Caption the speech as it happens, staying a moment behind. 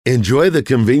Enjoy the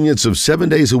convenience of 7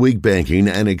 days a week banking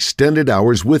and extended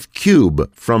hours with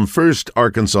Cube from First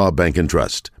Arkansas Bank and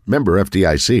Trust. Member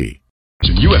FDIC.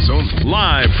 U.S.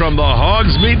 Live from the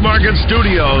Hogs Meat Market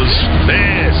Studios,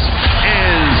 this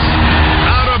is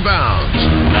Out of Bounds.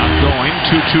 Not going,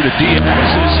 2-2 to Diaz.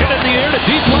 Is hit in the air to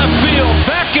deep left field.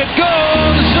 Back it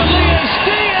goes. Elias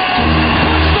Diaz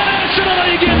puts the National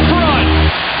League in front.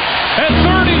 At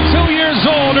 32 years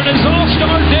old in his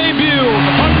All-Star debut,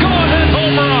 a go-ahead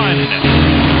home run.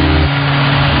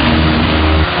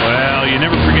 Well, you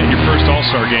never forget your first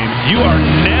All-Star game. You are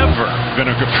never going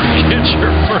to forget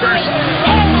your first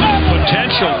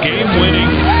potential game-winning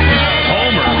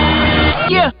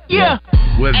homer. Yeah.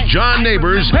 With John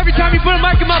Neighbors. Every time you put a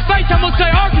mic in my face, I'm going to say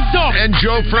Arkansas. And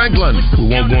Joe Franklin. We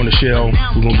won't go in the shell.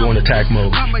 We're going to go in attack mode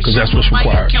because that's what's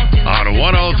required. On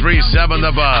 103.7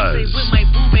 The Buzz.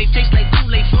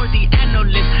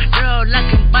 Girl, I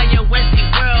can buy your Westie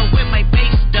world with my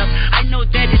base stuff. I know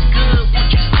that it's good.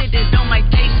 Won't you sit it on my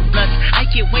taste buds? I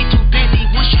get way too busy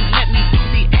once you let me do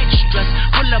the extras.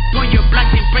 Pull up on your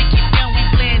block and break it down. We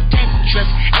playing Tetris.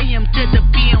 AM to the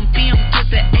PM, PM to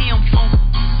the AM phone.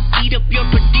 Eat up your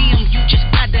per diem. You just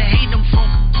gotta hate them phone.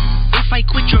 If I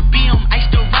quit your BM, I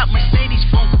still rock Mercedes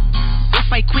phone.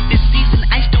 If I quit this season,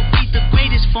 I still be the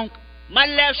greatest funk. My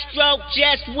left stroke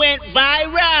just went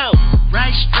viral.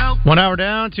 Right stroke. 1 hour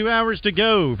down, 2 hours to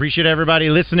go. Appreciate everybody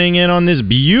listening in on this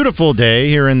beautiful day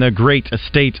here in the great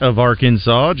state of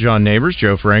Arkansas. John Neighbors,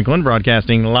 Joe Franklin,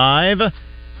 broadcasting live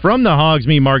from the Hogs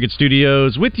Meat Market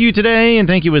Studios with you today. And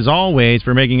thank you as always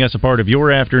for making us a part of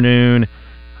your afternoon.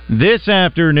 This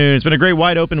afternoon, it's been a great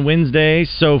wide open Wednesday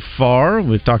so far.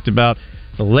 We've talked about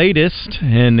the latest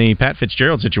in the Pat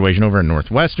Fitzgerald situation over at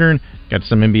Northwestern. Got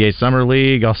some NBA Summer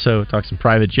League. Also talked some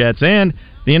private jets and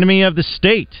the enemy of the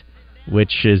state,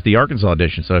 which is the Arkansas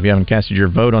edition. So if you haven't casted your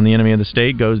vote on the enemy of the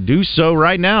state, go do so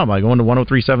right now by going to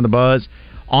 1037 The Buzz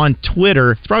on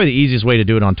Twitter. It's probably the easiest way to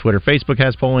do it on Twitter. Facebook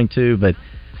has polling too, but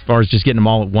as far as just getting them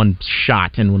all at one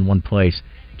shot and in one place,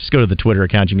 just go to the Twitter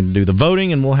account. You can do the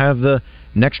voting, and we'll have the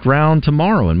next round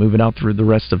tomorrow and move it out through the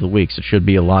rest of the week. So it should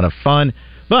be a lot of fun.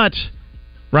 But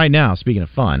right now, speaking of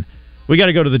fun, we got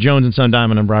to go to the Jones & Son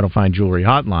Diamond and Bridal Fine Jewelry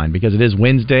hotline because it is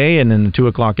Wednesday, and in the 2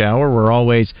 o'clock hour, we're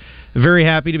always very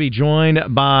happy to be joined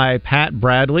by Pat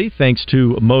Bradley, thanks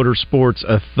to Motorsports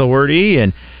Authority.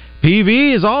 And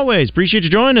PV, as always, appreciate you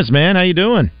joining us, man. How you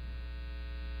doing?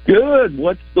 Good.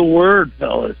 What's the word,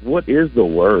 fellas? What is the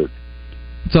word?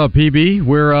 What's up, PB?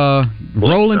 We're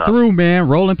rolling through, man.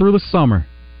 Rolling through the summer.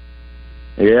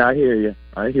 Yeah, I hear you.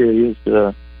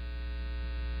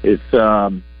 It's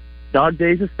dog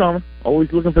days of summer.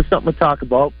 Always looking for something to talk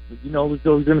about. You know, there's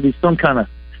always going to be some kind of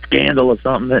scandal or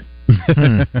something that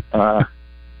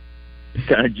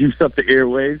kind of juice up the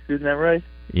airwaves. Isn't that right?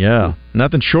 Yeah,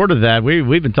 nothing short of that.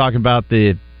 We've been talking about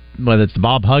whether it's the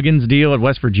Bob Huggins deal at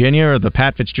West Virginia or the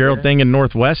Pat Fitzgerald thing in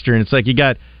Northwestern. It's like you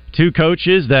got two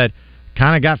coaches that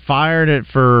kind of got fired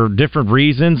for different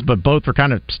reasons, but both are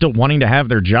kind of still wanting to have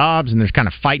their jobs, and they're kind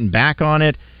of fighting back on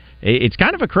it. It's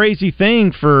kind of a crazy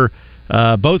thing for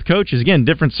both coaches. Again,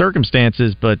 different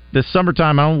circumstances, but this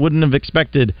summertime I wouldn't have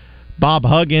expected Bob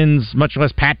Huggins, much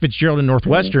less Pat Fitzgerald in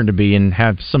Northwestern, to be and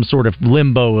have some sort of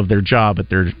limbo of their job at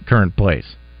their current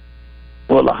place.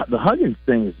 Well, the Huggins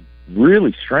thing is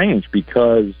really strange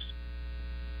because,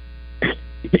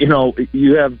 you know,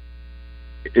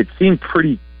 it seemed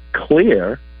pretty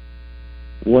clear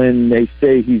when they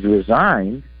say he's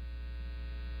resigned,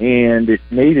 and it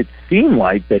made it seem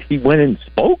like that he went and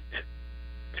spoke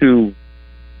to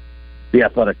the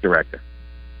athletic director.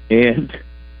 And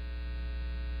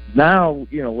now,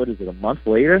 you know, what is it, a month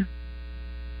later,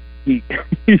 he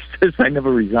says, I never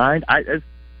resigned. It's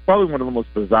probably one of the most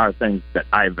bizarre things that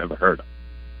I've ever heard of.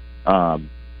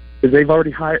 Because they've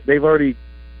already hired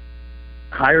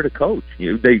a coach.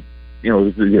 The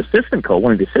assistant coach,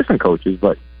 one of the assistant coaches,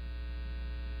 but,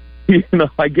 you know,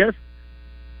 I guess,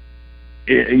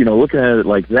 you know, looking at it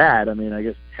like that, I mean, I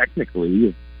guess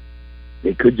technically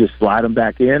they could just slide him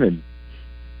back in and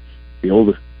the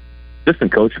old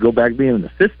assistant coach should go back being an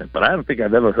assistant. But I don't think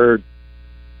I've ever heard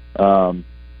of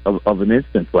an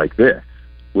instance like this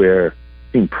where it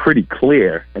seemed pretty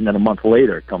clear, and then a month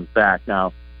later it comes back.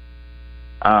 Now,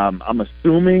 I'm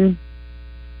assuming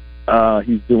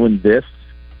he's doing this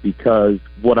because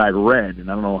what I read,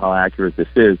 and I don't know how accurate this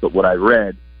is, but what I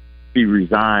read, he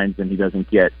resigns and he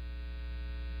doesn't get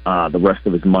the rest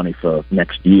of his money for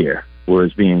next year,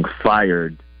 whereas being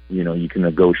fired, you know, you can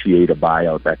negotiate a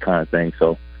buyout, that kind of thing.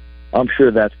 So I'm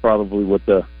sure that's probably what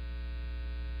the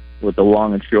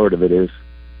long and short of it is.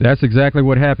 That's exactly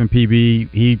what happened, PB.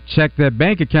 He checked that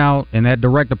bank account, and that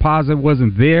direct deposit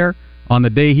wasn't there on the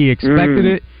day he expected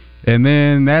it, and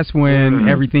then that's when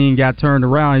everything got turned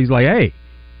around. He's like, hey,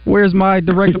 where's my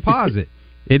direct deposit?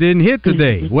 It didn't hit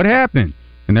today. What happened?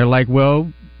 And they're like,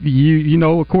 well, you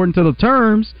know, according to the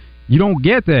terms, you don't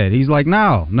get that. He's like,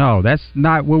 no, that's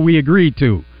not what we agreed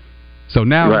to. So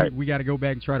now we got to go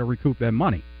back and try to recoup that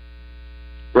money.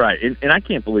 Right, and I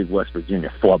can't believe West Virginia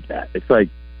flubbed that. It's like,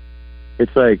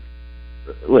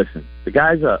 listen, the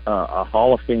guy's a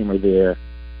Hall of Famer there.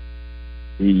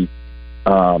 He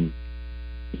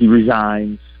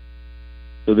resigns,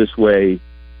 so this way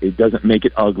it doesn't make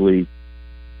it ugly,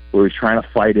 where he's trying to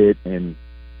fight it, and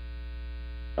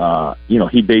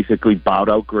he basically bowed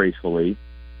out gracefully.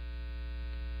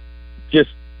 Just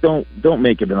don't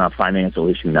make it a financial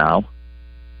issue now,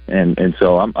 and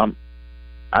so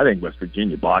I think West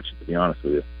Virginia botched it, to be honest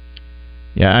with you.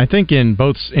 Yeah, I think in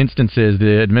both instances,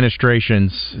 the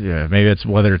administrations, maybe it's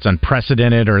whether it's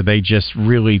unprecedented or they just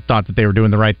really thought that they were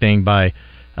doing the right thing by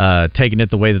taking it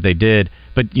the way that they did.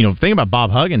 But, the thing about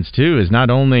Bob Huggins, too, is not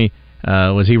only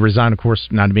was he resigned, of course,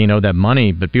 not being owed that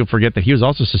money, but people forget that he was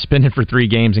also suspended for 3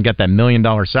 games and got that $1 million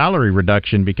salary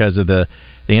reduction because of the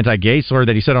anti-gay slur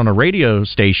that he said on a radio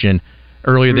station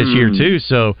earlier this year, too.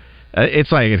 So it's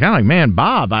kind of like, man,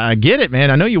 Bob, I get it,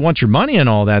 man. I know you want your money and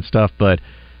all that stuff, but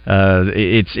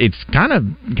it's kind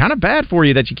of bad for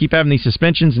you that you keep having these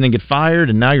suspensions and then get fired,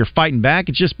 and now you're fighting back.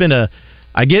 It's just been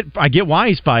I get why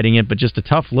he's fighting it, but just a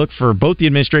tough look for both the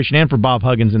administration and for Bob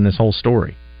Huggins in this whole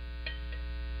story.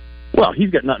 Well, he's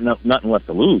got nothing left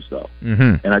to lose, though,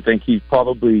 and I think he's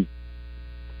probably.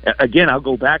 Again, I'll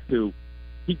go back to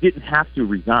he didn't have to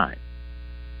resign.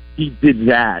 He did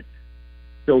that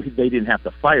so they didn't have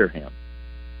to fire him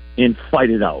and fight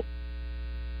it out.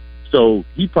 So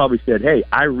he probably said, hey,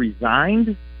 I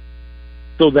resigned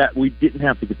so that we didn't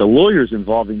have to get the lawyers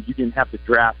involved and you didn't have to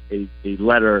draft a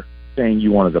letter saying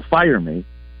you wanted to fire me.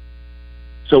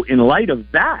 So in light of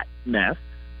that mess,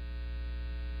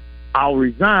 I'll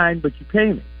resign, but you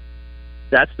pay me.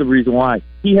 That's the reason why.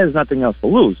 He has nothing else to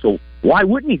lose. So why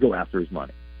wouldn't he go after his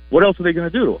money? What else are they going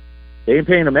to do to him? They ain't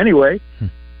paying him anyway.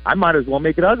 I might as well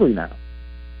make it ugly now.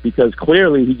 Because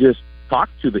clearly he just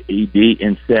talked to the AD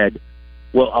and said,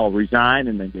 well, I'll resign,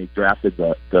 and then they drafted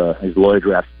his lawyer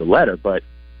drafted the letter. But,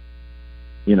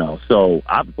 so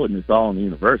I'm putting this all on the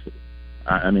university.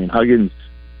 I mean, Huggins,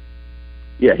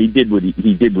 he did what he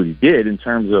did in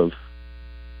terms of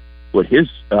what his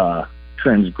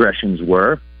transgressions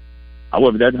were.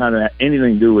 However, that doesn't have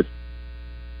anything to do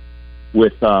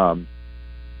with how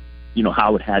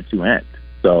it had to end.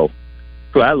 So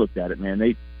I looked at it, man.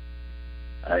 They,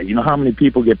 how many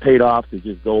people get paid off to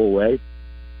just go away?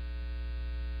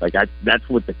 That's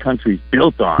what the country's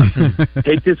built on.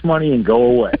 Take this money and go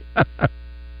away.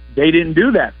 They didn't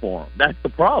do that for him. That's the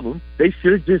problem. They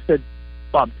should have just said,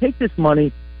 Bob, take this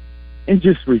money and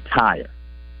just retire.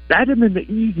 That would have been the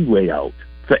easy way out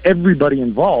for everybody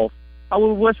involved.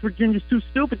 However, West Virginia's too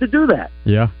stupid to do that.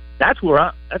 Yeah. That's what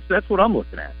I'm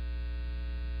looking at.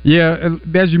 Yeah,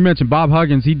 as you mentioned, Bob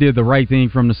Huggins, he did the right thing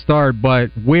from the start, but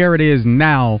where it is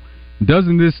now,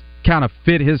 doesn't this kind of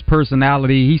fit his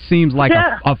personality? He seems like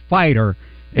a fighter,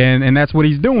 and that's what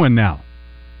he's doing now.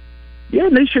 Yeah,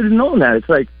 they should have known that. It's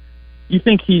like, you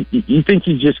think he's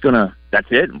just gonna, that's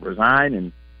it, and resign,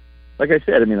 and like I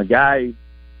said, I mean, the guy,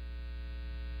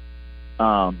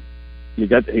 he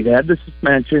had the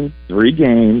suspension, 3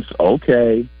 games,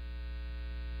 okay.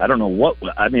 I don't know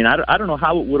I don't know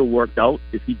how it would have worked out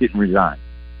if he didn't resign.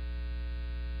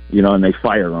 And they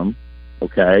fire him,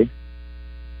 okay.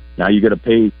 Now you got to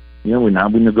pay, now we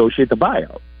negotiate the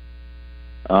buyout.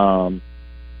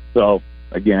 So,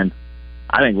 again,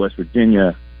 I think West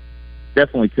Virginia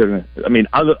definitely couldn't,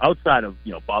 outside of,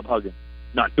 Bob Huggins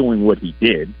not doing what he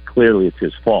did, clearly it's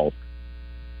his fault.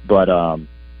 But,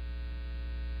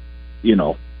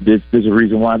 there's a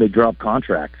reason why they drop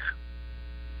contracts.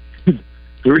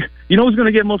 You know who's going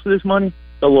to get most of this money?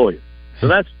 The lawyers. So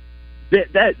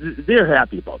they're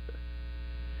happy about this.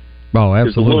 Oh,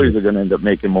 absolutely. The lawyers are going to end up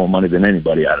making more money than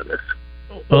anybody out of this.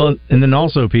 Well, and then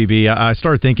also, PB, I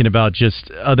started thinking about just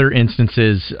other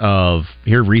instances of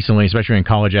here recently, especially in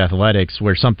college athletics,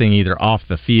 where something either off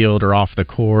the field or off the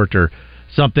court or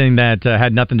something that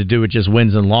had nothing to do with just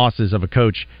wins and losses of a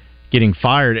coach getting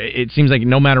fired. It seems like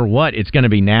no matter what, it's going to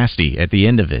be nasty at the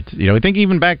end of it. I think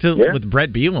even back to with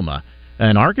Brett Bielema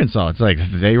in Arkansas, it's like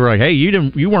they were like, "Hey,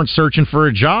 you weren't searching for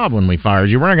a job when we fired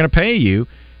you. We're not going to pay you."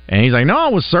 And he's like, "No, I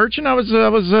was searching. I was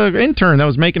an intern that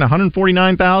was making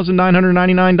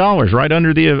 $149,999 right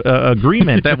under the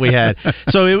agreement that we had."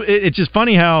 So it's just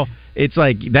funny how it's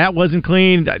like that wasn't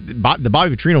clean. The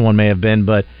Bobby Petrino one may have been,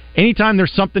 but anytime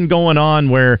there's something going on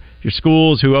where your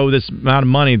schools who owe this amount of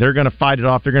money, they're going to fight it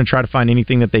off. They're going to try to find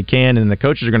anything that they can, and the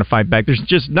coaches are going to fight back. There's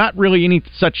just not really any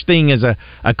such thing as a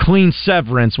clean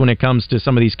severance when it comes to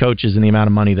some of these coaches and the amount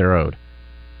of money they're owed.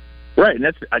 Right, and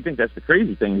I think that's the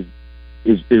crazy thing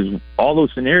is all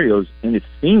those scenarios, and it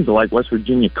seems like West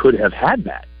Virginia could have had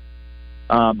that.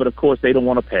 But, of course, they don't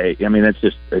want to pay. I mean,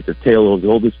 it's a tale of the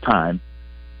oldest time.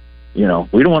 We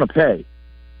don't want to pay.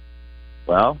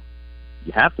 Well,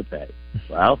 you have to pay.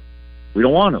 Well, we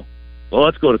don't want to. Well,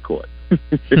 let's go to court. I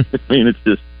mean, it's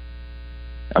just,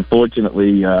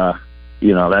 unfortunately,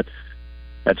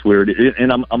 that's where it is.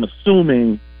 And I'm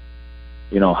assuming,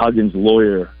 Huggins'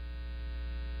 lawyer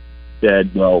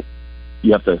said, well,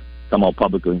 you have to come out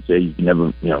publicly and say you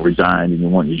never, resigned and you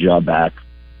want your job back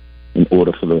in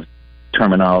order for the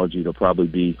terminology to probably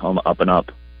be on the up and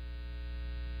up.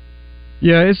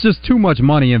 Yeah, it's just too much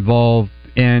money involved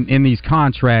in these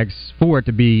contracts for it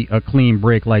to be a clean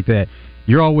break like that.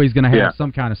 You're always going to have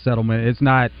some kind of settlement. It's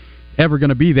not ever going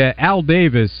to be that. Al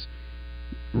Davis,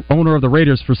 owner of the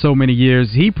Raiders for so many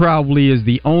years, he probably is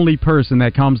the only person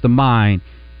that comes to mind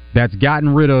that's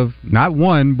gotten rid of not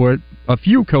one but a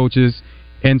few coaches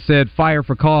and said fire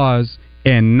for cause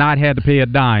and not had to pay a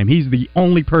dime. He's the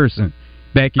only person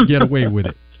that can get away with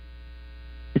it.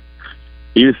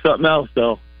 He was something else,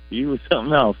 though. He was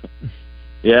something else.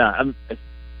 Yeah,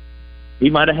 he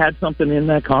might have had something in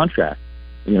that contract.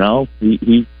 He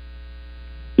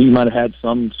might have had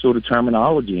some sort of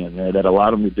terminology in there that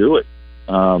allowed him to do it.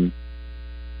 And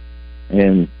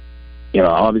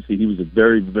obviously he was a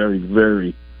very, very,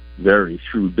 very, very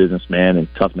shrewd businessman and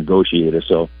tough negotiator.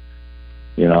 So,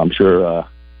 I'm sure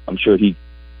he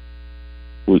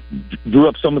drew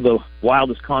up some of the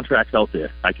wildest contracts out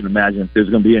there. I can imagine if there's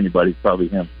going to be anybody, it's probably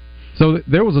him. So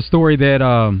there was a story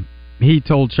that he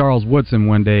told Charles Woodson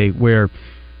one day where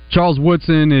Charles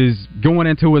Woodson is going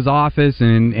into his office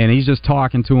and he's just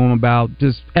talking to him about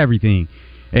just everything.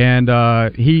 And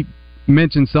he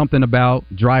mentioned something about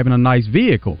driving a nice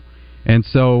vehicle. And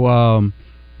so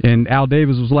and Al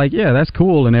Davis was like, yeah, that's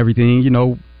cool and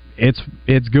everything.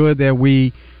 It's good that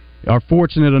we are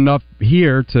fortunate enough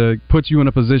here to put you in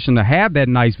a position to have that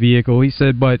nice vehicle. He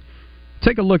said, but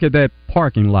take a look at that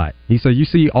parking lot. He said, you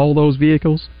see all those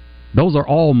vehicles? Those are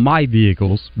all my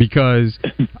vehicles because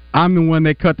I'm the one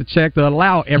that cut the check to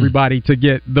allow everybody to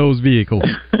get those vehicles.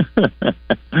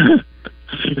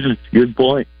 Good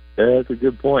point. That's a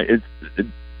good point. It's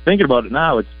thinking about it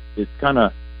now, it's kind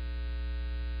of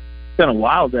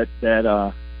wild that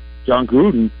John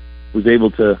Gruden was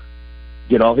able to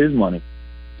get all his money,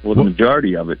 the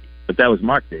majority of it, but that was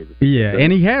Mark Davis. Yeah,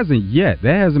 and he hasn't yet.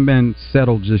 That hasn't been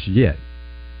settled just yet.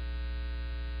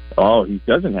 Oh, he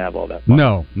doesn't have all that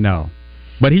money. No.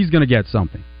 But he's going to get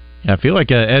something. Yeah, I feel like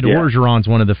Ed Orgeron's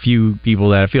one of the few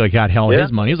people that I feel like got held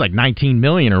his money. It was like $19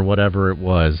 million or whatever it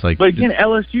was. But again,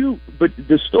 LSU. But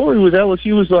the story with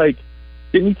LSU was like,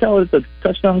 didn't he tell it at the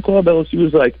Touchdown Club? LSU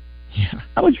was like,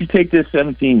 how about you take this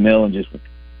 $17 million and just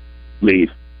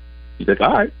leave? He's like,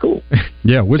 all right, cool.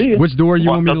 Yeah, which door you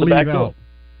want me to leave out?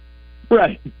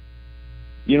 Right.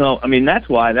 That's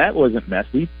why that wasn't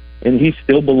messy. And he's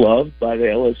still beloved by the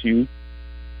LSU.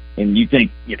 And you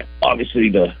think, obviously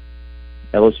the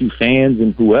LSU fans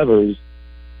and whoever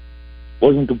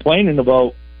wasn't complaining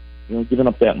about, giving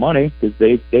up that money because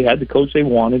they had the coach they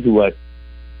wanted.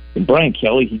 And Brian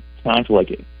Kelly, he signed for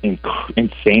like an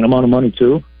insane amount of money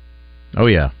too. Oh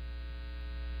yeah.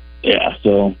 Yeah.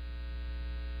 So,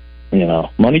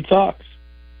 money talks.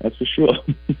 That's for sure.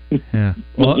 Yeah.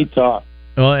 Money talks.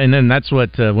 Well, and then that's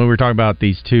what, when we were talking about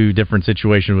these two different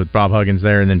situations with Bob Huggins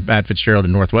there and then Matt Fitzgerald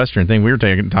and Northwestern thing, we were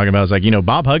talking about is like,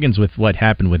 Bob Huggins with what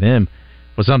happened with him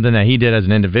was something that he did as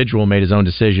an individual, made his own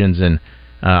decisions, and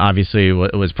obviously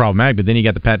it was problematic. But then you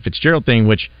got the Pat Fitzgerald thing,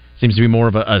 which seems to be more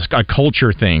of a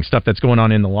culture thing, stuff that's going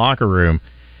on in the locker room.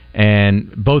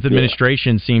 And both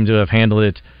administrations seem to have handled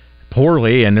it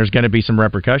poorly, and there's going to be some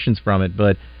repercussions from it.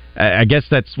 But I guess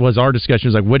was our discussion,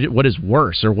 is like, what is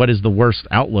worse, or what is the worst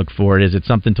outlook for it? Is it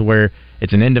something to where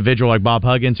it's an individual like Bob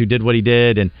Huggins who did what he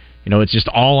did, and it's just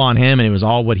all on him and it was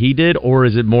all what he did, or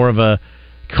is it more of a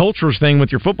culture thing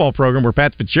with your football program where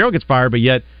Pat Fitzgerald gets fired, but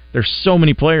yet there's so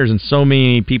many players and so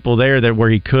many people there that where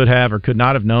he could have or could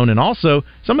not have known, and also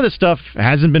some of this stuff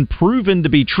hasn't been proven to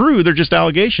be true. They're just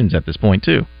allegations at this point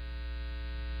too.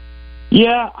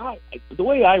 Yeah, the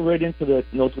way I read into the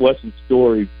Northwestern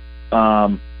story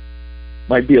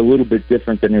might be a little bit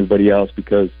different than everybody else,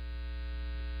 because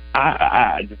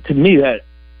to me that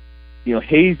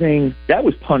hazing, that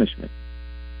was punishment.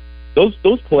 Those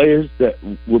players that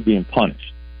were being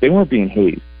punished, they weren't being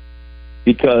hazed,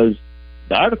 because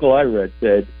the article I read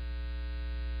said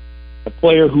a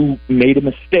player who made a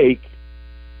mistake,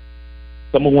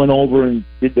 someone went over and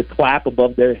did the clap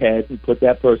above their head and put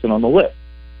that person on the list.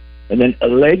 And then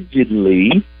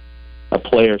allegedly, a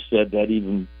player said that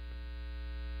even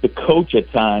the coach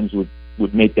at times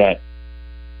would make that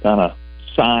kind of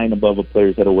sign above a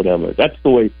player's head or whatever. That's the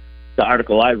way the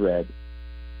article I read,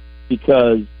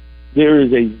 because there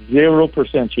is a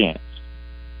 0% chance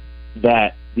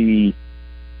that the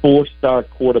 4-star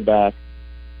quarterback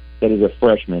that is a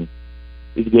freshman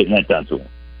is getting that done to him.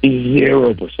 A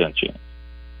 0% chance.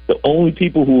 The only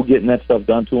people who were getting that stuff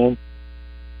done to him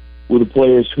were the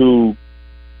players who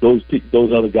those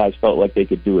other guys felt like they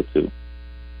could do it to.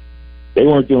 They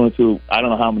weren't doing it to, I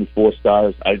don't know how many 4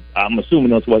 stars. I'm assuming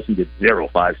those wasn't get 0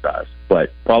 5-stars,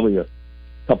 but probably a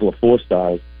couple of 4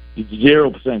 stars.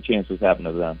 0% chance was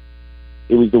happening to them.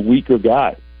 It was the weaker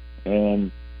guy,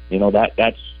 and you know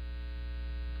that's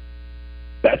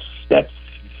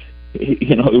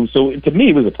you know. So to me,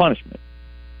 it was a punishment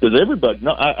because everybody,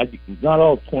 not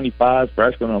all 25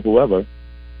 freshmen or whoever,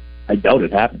 I doubt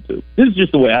it happened to. This is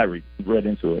just the way I read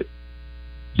into it.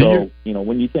 So you know,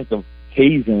 when you think of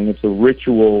hazing, it's a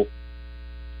ritual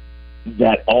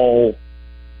that all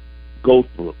go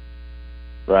through,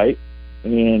 right?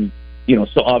 And you know,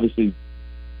 so obviously,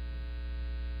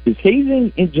 is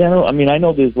hazing in general? I mean, I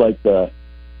know there's like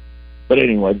but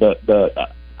anyway,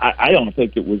 I don't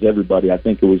think it was everybody. I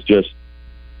think it was just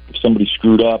if somebody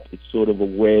screwed up, it's sort of a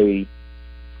way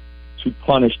to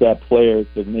punish that player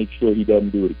to make sure he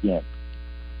doesn't do it again.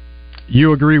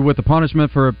 You agree with the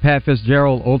punishment for Pat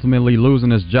Fitzgerald ultimately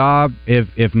losing his job?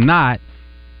 If not,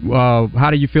 how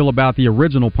do you feel about the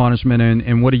original punishment,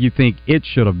 and what do you think it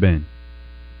should have been?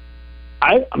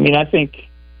 I mean, I think,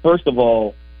 first of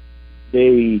all,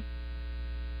 they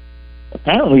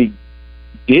apparently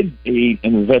did an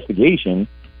investigation,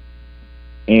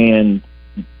 and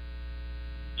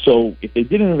so if they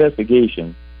did an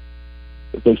investigation,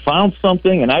 if they found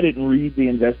something, and I didn't read the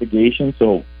investigation,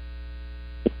 so,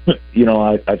 you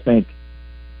know, I think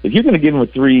if you're going to give him a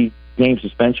 3-game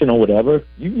suspension or whatever,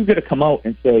 you've got to come out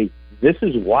and say, this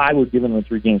is why we're giving him a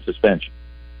 3-game suspension.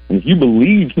 And if you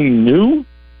believe he knew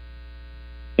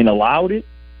and allowed it,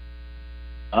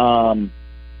 then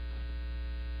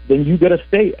you got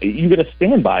to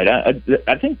stand by it.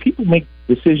 I think people make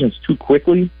decisions too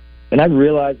quickly, and I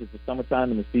realize it's the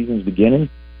summertime and the season's beginning,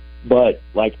 but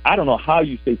like I don't know how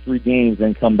you say 3 games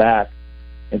then come back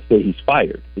and say he's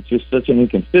fired. It's just such an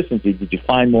inconsistency. Did you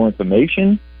find more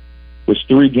information? Was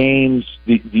 3 games?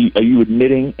 Are you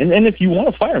admitting? And if you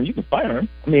want to fire him, you can fire him.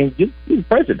 I mean, you're the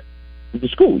president of the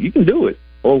school. You can do it,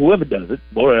 or whoever does it,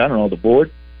 or I don't know, the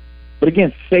board. But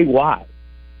again, say why.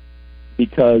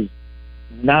 Because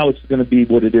now it's going to be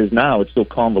what it is now. It's so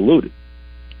convoluted.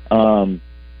 So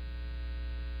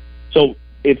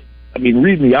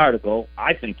reading the article,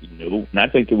 I think he knew, and I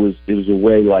think it was a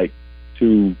way like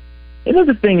to.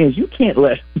 Another thing is you can't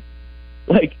let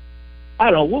like I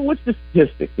don't know what's the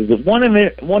statistic? Is it one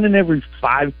in every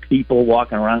 5 people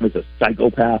walking around is a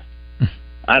psychopath?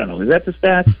 I don't know. Is that the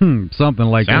stat? Something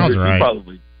like that. Sounds right.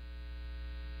 Probably.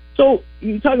 So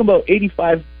you're talking about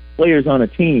 85 players on a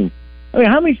team. I mean,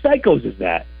 how many psychos is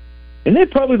that? And they're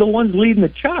probably the ones leading the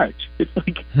charge. It's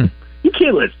like you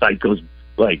can't let psychos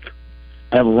like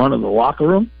have a run of the locker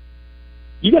room.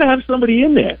 You got to have somebody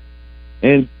in there.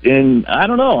 And I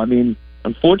don't know. I mean,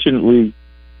 unfortunately,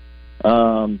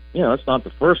 it's not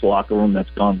the first locker room that's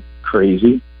gone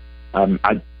crazy. Some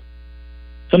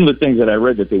of the things that I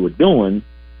read that they were doing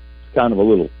is kind of a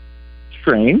little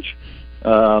strange.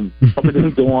 Probably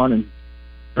didn't go on in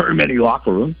very many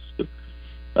locker rooms.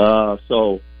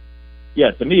 So,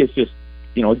 yeah, to me, it's just,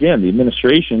 again, the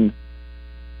administration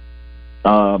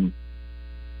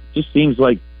just seems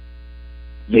like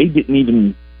they didn't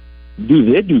even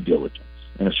do their due diligence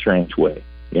in a strange way.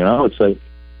 It's like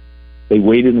they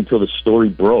waited until the story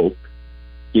broke,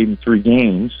 gave him 3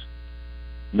 games,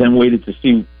 then waited to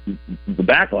see the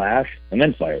backlash, and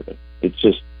then fired him. It's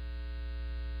just,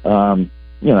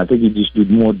 I think you just do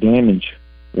more damage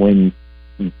when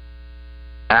you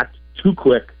act too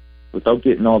quick without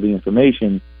getting all the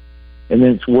information, and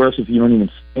then it's worse if you don't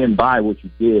even stand by what you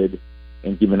did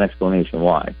and give an explanation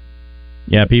why.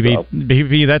 Yeah,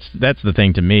 PB, that's the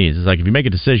thing to me. Is like if you make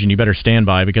a decision, you better stand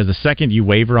by, because the second you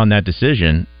waver on that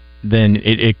decision, then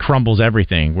it crumbles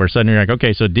everything. Where suddenly you're like,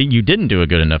 okay, so you didn't do a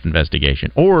good enough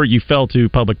investigation, or you fell to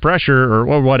public pressure,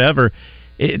 or whatever.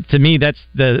 To me, that's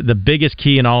the biggest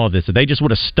key in all of this. If they just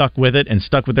would have stuck with it and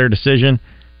stuck with their decision,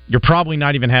 you're probably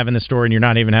not even having the story, and you're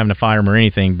not even having to fire them or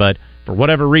anything. But for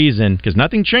whatever reason, because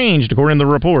nothing changed according to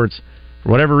the reports, For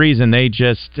whatever reason, they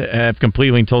just have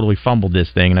completely and totally fumbled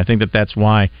this thing, and I think that's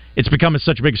why it's become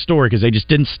such a big story, because they just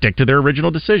didn't stick to their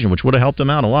original decision, which would have helped them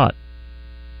out a lot.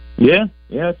 Yeah,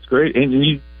 it's great.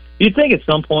 And you'd think at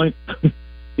some point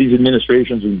these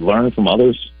administrations would learn from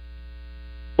others,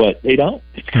 but they don't.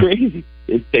 It's crazy.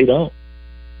 They don't.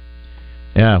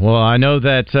 Yeah, well, I know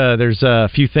that there's a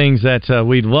few things that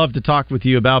we'd love to talk with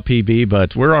you about, PB,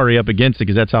 but we're already up against it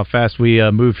because that's how fast we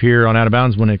move here on Out of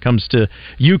Bounds when it comes to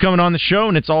you coming on the show,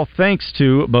 and it's all thanks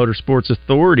to Motorsports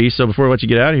Authority. So before we let you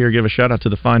get out of here, give a shout-out to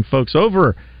the fine folks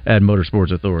over at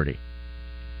Motorsports Authority.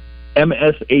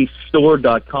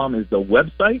 MSAstore.com is the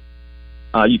website.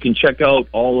 You can check out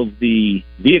all of the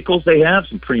vehicles they have,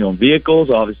 some pre-owned vehicles,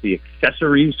 obviously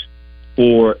accessories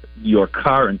for your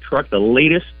car and truck, the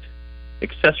latest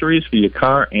accessories for your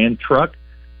car and truck.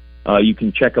 You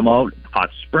can check them out in Hot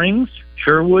Springs,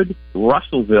 Sherwood,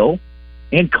 Russellville,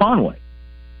 and Conway.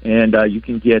 And you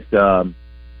can get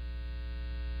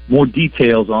more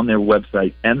details on their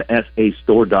website,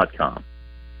 MSAstore.com.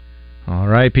 All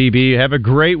right, PB. Have a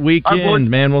great weekend,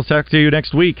 man. We'll talk to you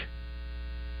next week.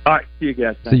 All right. See you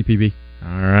guys. See you, PB. All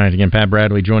right. Again, Pat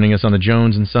Bradley joining us on the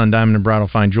Jones & Son Diamond and Bridal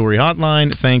Fine Jewelry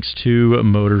Hotline, thanks to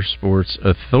Motorsports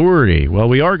Authority. Well,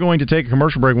 we are going to take a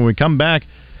commercial break. When we come back,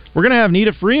 we're going to have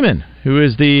Nita Freeman, who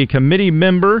is the committee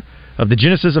member of the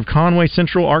Genesis of Conway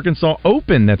Central Arkansas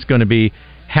Open that's going to be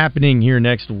happening here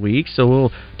next week. So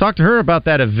we'll talk to her about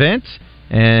that event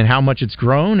and how much it's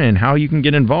grown and how you can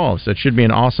get involved. So it should be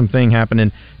an awesome thing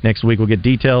happening next week. We'll get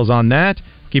details on that.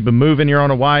 Keep it moving here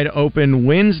on a wide open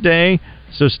Wednesday.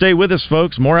 So stay with us,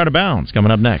 folks. More Out of Bounds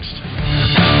coming up next.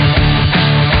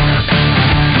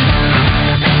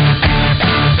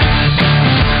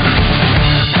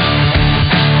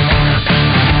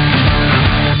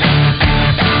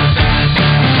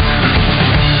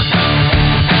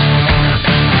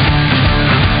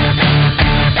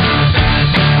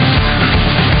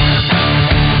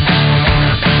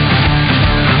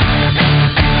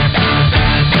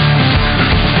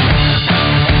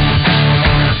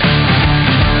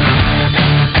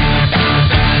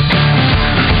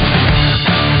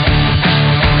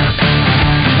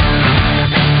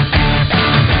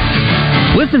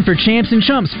 Listen for Champs and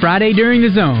Chumps Friday during the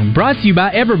Zone, brought to you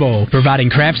by Everbowl, providing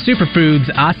craft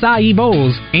superfoods, acai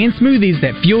bowls, and smoothies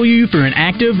that fuel you for an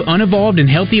active, unevolved, and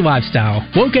healthy lifestyle.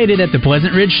 Located at the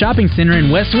Pleasant Ridge Shopping Center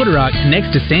in West Wood Rock,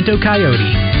 next to Santo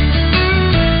Coyote.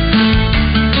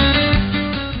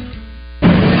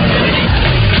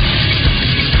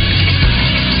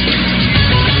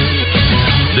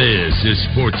 This is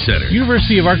SportsCenter.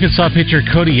 University of Arkansas pitcher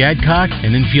Cody Adcock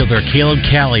and infielder Caleb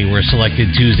Cali were selected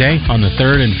Tuesday on the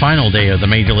third and final day of the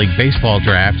Major League Baseball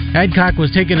draft. Adcock was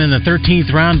taken in the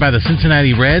 13th round by the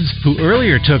Cincinnati Reds, who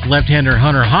earlier took left-hander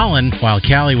Hunter Holland, while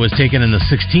Cali was taken in the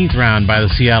 16th round by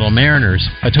the Seattle Mariners.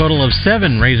 A total of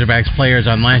 7 Razorbacks players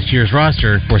on last year's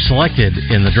roster were selected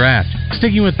in the draft.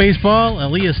 Sticking with baseball,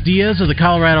 Elias Diaz of the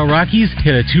Colorado Rockies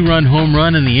hit a 2-run home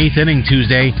run in the 8th inning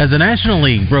Tuesday as the National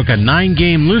League broke a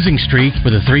 9-game losing streak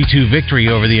with a 3-2 victory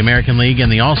over the American League in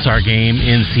the All-Star Game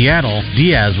in Seattle.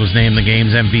 Diaz was named the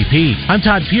game's MVP. I'm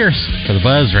Todd Pierce for the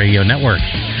Buzz Radio Network.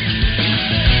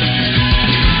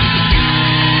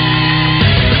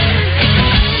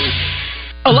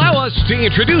 Allow us to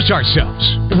introduce ourselves.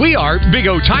 We are Big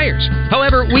O Tires.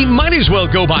 However, we might as well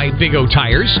go by Big O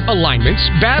Tires, alignments,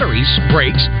 batteries,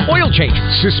 brakes, oil changes,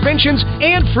 suspensions,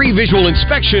 and free visual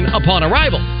inspection upon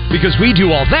arrival, because we do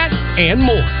all that and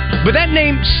more. But that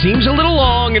name seems a little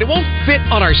long and it won't fit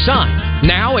on our sign.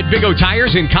 Now at Big O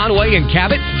Tires in Conway and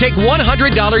Cabot, take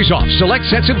 $100 off select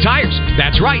sets of tires.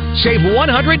 That's right, save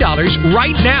 $100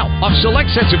 right now off select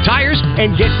sets of tires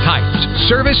and get tires,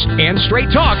 service, and straight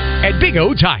talk at Big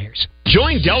O Tires.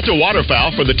 Join Delta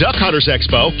Waterfowl for the Duck Hunters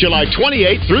Expo, July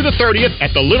 28th through the 30th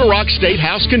at the Little Rock State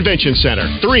House Convention Center.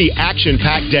 3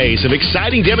 action-packed days of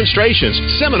exciting demonstrations,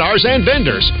 seminars, and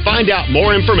vendors. Find out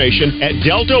more information at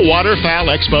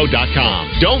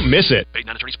DeltaWaterfowlExpo.com. Don't miss it. Paid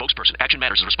non-attorney spokesperson. Action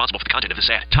Matters is responsible for the content of this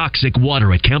ad. Toxic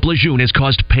water at Camp Lejeune has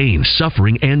caused pain,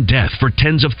 suffering, and death for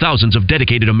tens of thousands of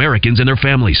dedicated Americans and their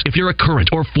families. If you're a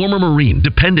current or former Marine,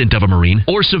 dependent of a Marine,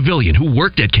 or civilian who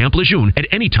worked at Camp Lejeune at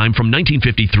any time from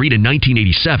 1953 to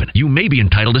 1987, you may be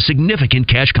entitled to significant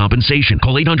cash compensation.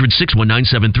 Call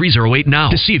 800-619-7308 now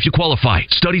to see if you qualify.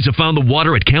 Studies have found the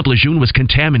water at Camp Lejeune was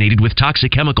contaminated with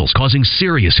toxic chemicals, causing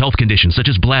serious health conditions such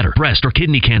as bladder, breast, or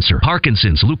kidney cancer,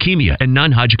 Parkinson's, leukemia, and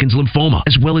non-Hodgkin's lymphoma,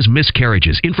 as well as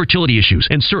miscarriages, infertility issues,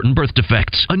 and certain birth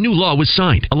defects. A new law was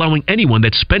signed, allowing anyone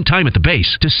that spent time at the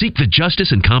base to seek the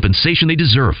justice and compensation they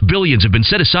deserve. Billions have been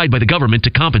set aside by the government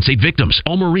to compensate victims.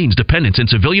 All Marines, dependents, and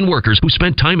civilian workers who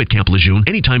spent time at Camp Lejeune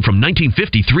anytime from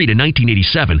 1953 to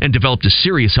 1987 and developed a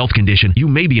serious health condition, you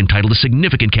may be entitled to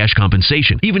significant cash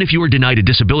compensation, even if you were denied a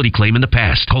disability claim in the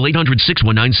past. Call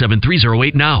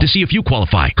 800-619-7308 now to see if you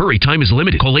qualify. Hurry, time is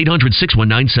limited. Call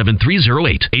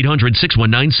 800-619-7308.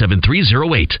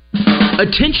 800-619-7308.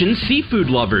 Attention seafood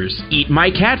lovers. Eat My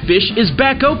Catfish is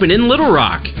back open in Little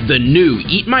Rock. The new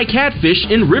Eat My Catfish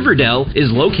in Riverdale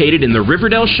is located in the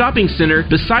Riverdale Shopping Center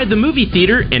beside the movie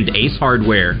theater and Ace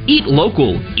Hardware. Eat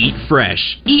local. Eat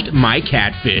fresh. Eat My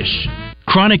Catfish.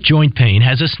 Chronic joint pain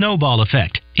has a snowball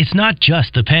effect. It's not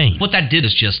just the pain. What that did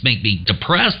is just make me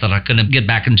depressed that I couldn't get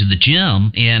back into the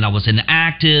gym, and I was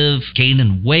inactive,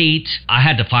 gaining weight. I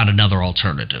had to find another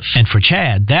alternative. And for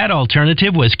Chad, that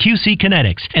alternative was QC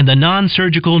Kinetics and the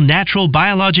non-surgical natural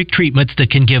biologic treatments that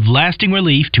can give lasting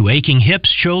relief to aching hips,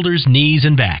 shoulders, knees,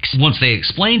 and backs. Once they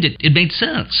explained it, it made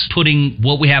sense. Putting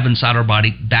what we have inside our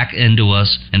body back into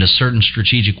us in a certain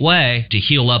strategic way to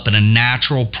heal up in a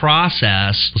natural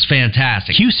process was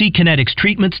fantastic. QC Kinetics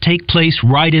treatments take place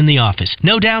right in the office.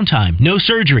 No downtime, no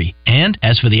surgery. And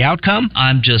as for the outcome,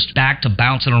 I'm just back to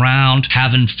bouncing around,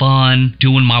 having fun,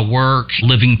 doing my work,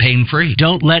 living pain-free.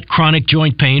 Don't let chronic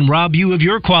joint pain rob you of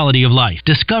your quality of life.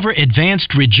 Discover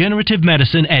advanced regenerative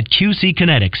medicine at QC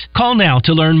Kinetics. Call now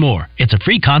to learn more. It's a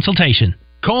free consultation.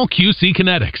 Call QC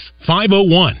Kinetics,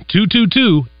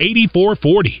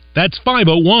 501-222-8440. That's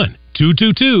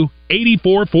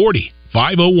 501-222-8440.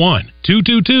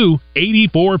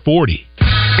 501-222-8440.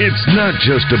 It's not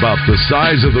just about the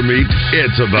size of the meat,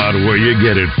 it's about where you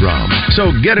get it from.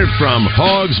 So get it from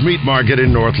Hogs Meat Market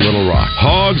in North Little Rock.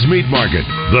 Hogs Meat Market,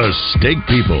 the steak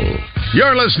people.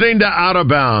 You're listening to Out of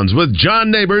Bounds with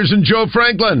John Neighbors and Joe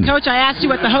Franklin. Coach, I asked you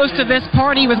what the host of this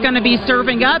party was going to be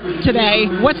serving up today.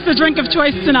 What's the drink of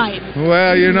choice tonight?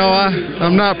 Well, you know,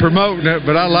 I'm not promoting it,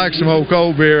 but I like some old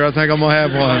cold beer. I think I'm going to have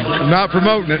one. I'm not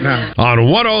promoting it now. On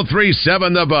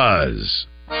 103.7 The Buzz.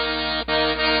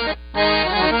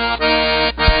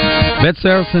 Bet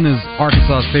Saracen is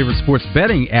Arkansas's favorite sports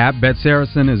betting app. Bet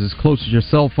Saracen is as close as your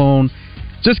cell phone.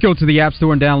 Just go to the App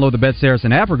Store and download the Bet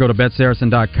Saracen app or go to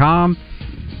BetSaracen.com.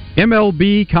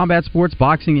 MLB, combat sports,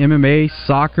 boxing, MMA,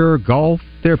 soccer, golf.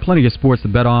 There are plenty of sports to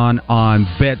bet on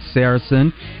Bet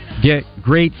Saracen. Get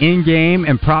great in-game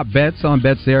and prop bets on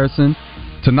Bet Saracen.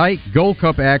 Tonight, Gold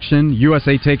Cup action.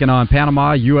 USA taking on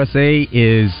Panama. USA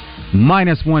is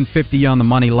minus 150 on the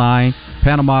money line.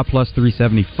 Panama plus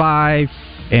 375.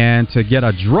 And to get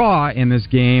a draw in this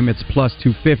game, it's plus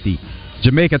 250.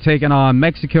 Jamaica taking on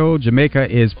Mexico. Jamaica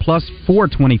is plus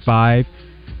 425.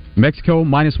 Mexico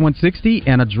minus 160,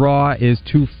 and a draw is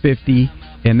 250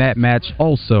 in that match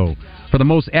also. For the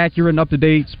most accurate and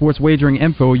up-to-date sports wagering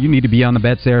info, you need to be on the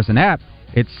Bet Saracen app.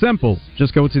 It's simple.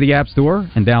 Just go to the App Store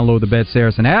and download the Bet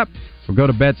Saracen app, or go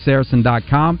to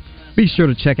BetSaracen.com. Be sure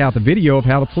to check out the video of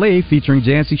how to play featuring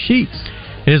Jancy Sheets.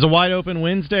 It is a wide-open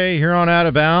Wednesday here on Out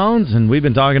of Bounds, and we've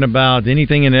been talking about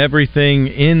anything and everything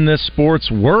in the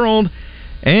sports world.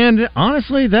 And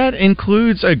honestly, that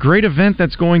includes a great event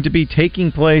that's going to be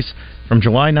taking place from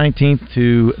July 19th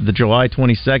to the July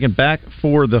 22nd. Back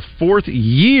for the fourth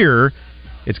year,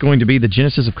 it's going to be the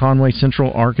Genesis of Conway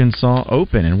Central Arkansas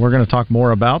Open, and we're going to talk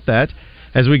more about that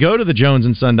as we go to the Jones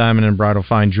 & Son Diamond and Bridal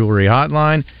Fine Jewelry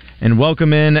Hotline and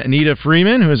welcome in Nita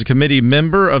Freeman, who is a committee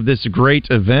member of this great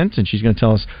event, and she's going to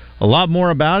tell us a lot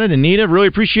more about it. And Nita, really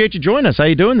appreciate you joining us. How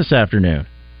you doing this afternoon?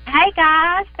 Hey,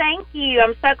 guys. Thank you.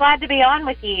 I'm so glad to be on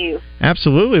with you.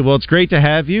 Absolutely. Well, it's great to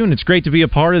have you, and it's great to be a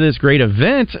part of this great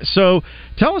event. So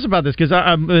tell us about this, because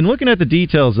I've been looking at the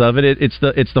details of it. It's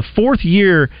the fourth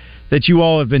year that you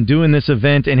all have been doing this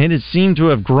event, and it has seemed to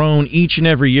have grown each and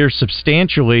every year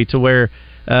substantially to where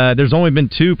there's only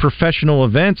been two professional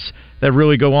events that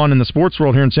really go on in the sports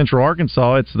world here in Central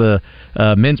Arkansas. It's the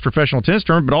men's professional tennis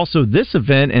tournament, but also this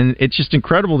event, and it's just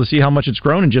incredible to see how much it's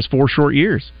grown in just 4 short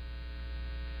years.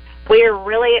 We're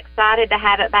really excited to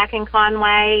have it back in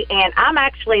Conway, and I'm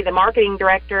actually the marketing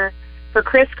director for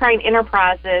Chris Crane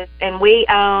Enterprises, and we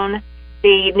own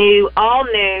the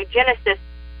all-new Genesis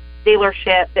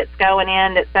dealership that's going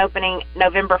in, that's opening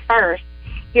November 1st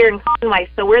here in Conway.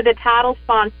 So we're the title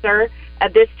sponsor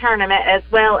of this tournament, as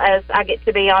well as I get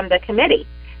to be on the committee.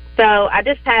 So I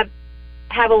just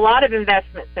have a lot of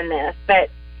investments in this. But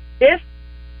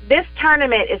this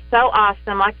tournament is so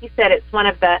awesome. Like you said, it's one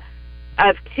of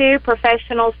two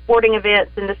professional sporting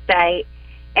events in the state.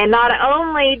 And not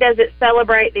only does it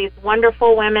celebrate these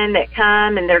wonderful women that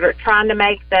come and they're trying to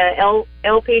make the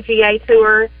LPGA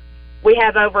Tour, we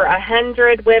have over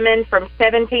 100 women from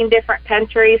 17 different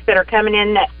countries that are coming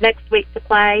in next week to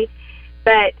play.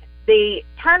 But the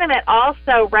tournament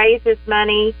also raises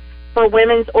money for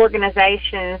women's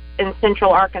organizations in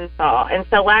Central Arkansas. And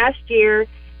so last year,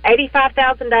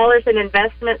 $85,000 in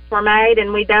investments were made,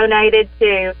 and we donated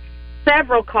to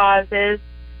several causes,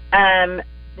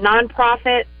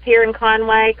 nonprofits here in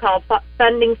Conway called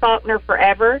Funding Faulkner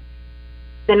Forever.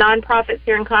 The nonprofits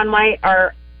here in Conway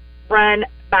are run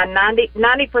by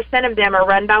 90% of them are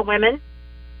run by women.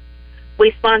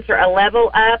 We sponsor a Level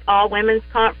Up All Women's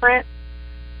Conference.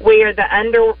 We are the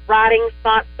underwriting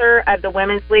sponsor of the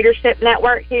Women's Leadership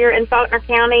Network here in Faulkner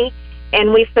County,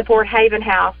 and we support Haven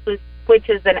House, which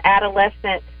is an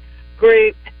adolescent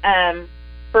group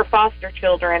for foster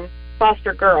children,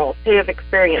 foster girls who have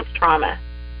experienced trauma.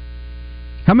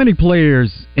 How many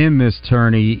players in this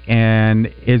tourney, and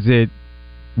is it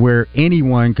where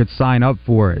anyone could sign up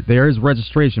for it? There is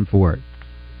registration for it.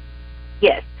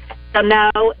 Yes. So no,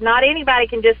 not anybody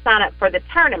can just sign up for the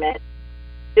tournament.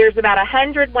 There's about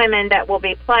 100 women that will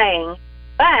be playing,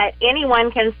 but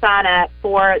anyone can sign up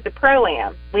for the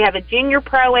Pro-Am. We have a junior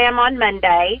Pro-Am on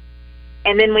Monday,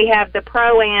 and then we have the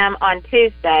Pro-Am on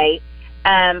Tuesday.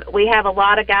 We have a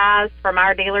lot of guys from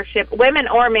our dealership, women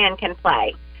or men can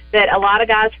play, but a lot of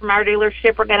guys from our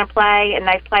dealership are going to play, and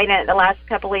they've played in it the last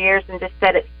couple of years and just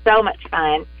said it's so much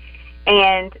fun.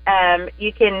 And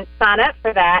you can sign up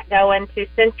for that going to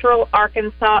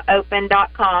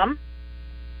CentralArkansasOpen.com.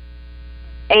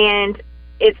 And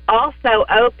it's also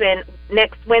open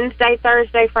next Wednesday,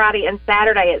 Thursday, Friday, and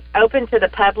Saturday. It's open to the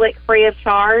public free of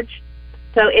charge.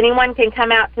 So anyone can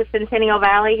come out to Centennial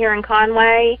Valley here in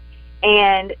Conway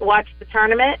and watch the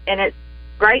tournament, and it's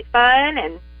great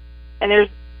fun. And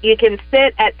you can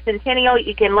sit at Centennial.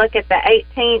 You can look at the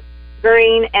 18th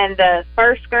green and the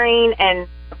first green and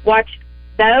watch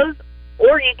those,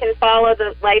 or you can follow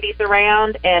the ladies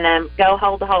around and go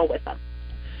hole to hole with them.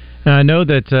 I know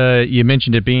that you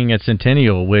mentioned it being at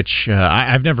Centennial, which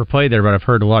I've never played there, but I've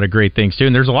heard a lot of great things too.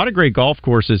 And there's a lot of great golf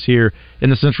courses here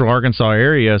in the Central Arkansas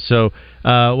area. So,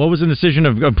 what was the decision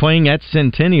of playing at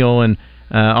Centennial, and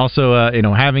also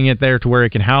having it there to where it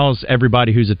can house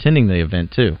everybody who's attending the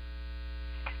event too?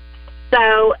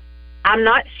 So, I'm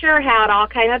not sure how it all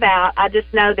came about. I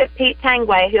just know that Pete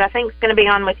Tangway, who I think is going to be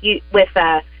on with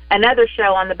another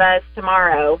show on the Buzz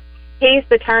tomorrow, he's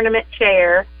the tournament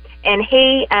chair. And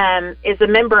he is a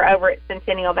member over at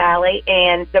Centennial Valley,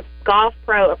 and the Golf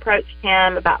Pro approached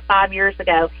him about 5 years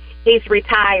ago. He's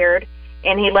retired,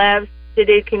 and he loves to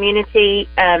do community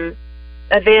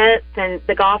events, and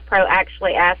the Golf Pro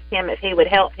actually asked him if he would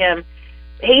help him.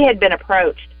 He had been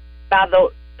approached by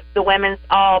the Women's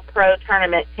All-Pro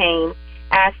Tournament team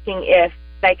asking if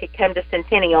they could come to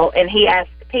Centennial, and he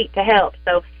asked Pete to help.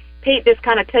 So Pete just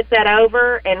kind of took that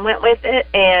over and went with it,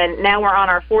 and now we're on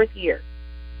our 4th year.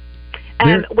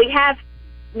 We have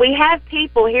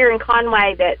people here in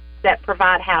Conway that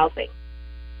provide housing.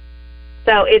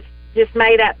 So it's just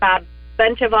made up by a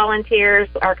bunch of volunteers.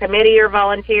 Our committee are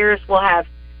volunteers. We'll have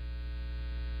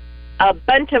a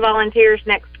bunch of volunteers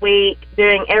next week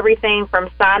doing everything from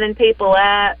signing people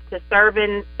up to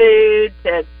serving food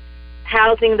to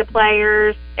housing the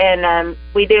players, and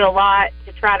we do a lot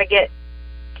to try to get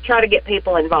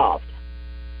people involved.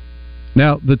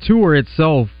 Now, the tour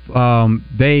itself,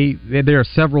 there are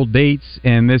several dates,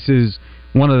 and this is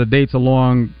one of the dates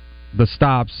along the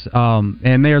stops.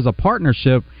 And there's a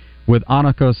partnership with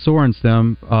Annika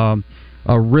Sorenstam,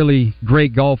 a really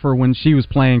great golfer when she was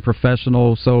playing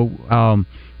professional. So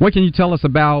what can you tell us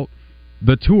about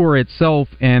the tour itself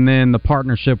and then the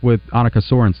partnership with Annika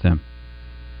Sorenstam?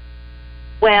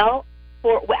 Well,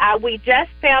 we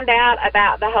just found out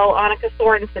about the whole Annika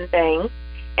Sorensen thing.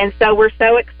 And so we're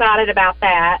so excited about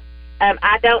that.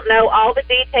 I don't know all the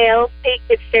details. Pete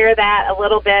could share that a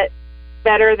little bit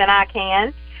better than I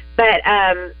can. But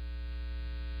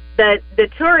the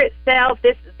tour itself,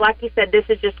 this is, like you said, this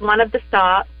is just one of the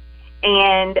stops.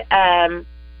 And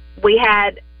we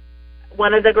had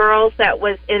one of the girls that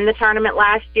was in the tournament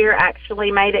last year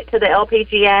actually made it to the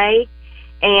LPGA.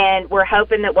 And we're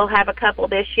hoping that we'll have a couple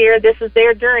this year. This is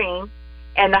their dream.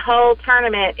 And the whole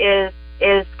tournament is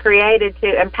created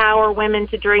to empower women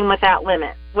to dream without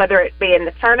limits, whether it be in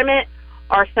the tournament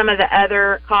or some of the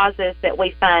other causes that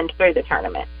we fund through the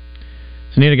tournament.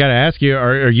 So, Nita, got to ask you,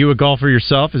 are you a golfer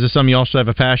yourself? Is this something you also have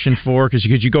a passion for? Because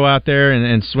could you go out there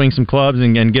and swing some clubs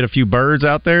and get a few birds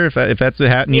out there if that's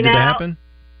needed to happen?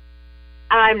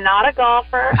 I'm not a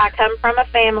golfer. I come from a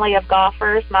family of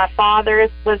golfers. My father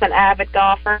was an avid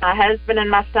golfer. My husband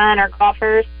and my son are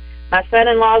golfers. My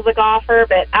son-in-law is a golfer,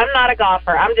 but I'm not a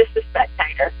golfer. I'm just a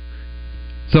spectator.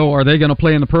 So are they going to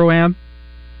play in the Pro-Am?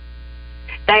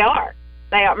 They are.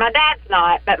 My dad's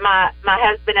not, but my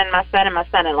husband and my son and my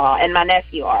son-in-law and my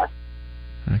nephew are.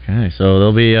 Okay, so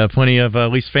there'll be plenty of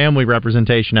at least family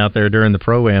representation out there during the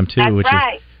Pro-Am, too. That's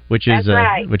right. which is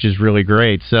right. which is really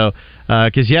great. So,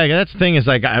 because that's the thing is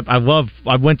like I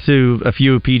went to a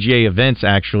few PGA events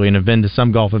actually, and have been to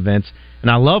some golf events, and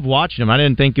I love watching them. I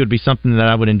didn't think it would be something that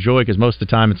I would enjoy because most of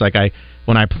the time it's like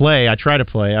when I try to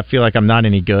play, I feel like I'm not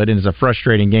any good, and it's a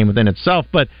frustrating game within itself.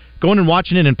 But going and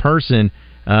watching it in person,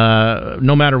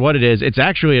 no matter what it is, it's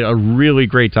actually a really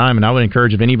great time, and I would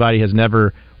encourage if anybody has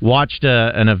never watched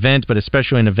an event, but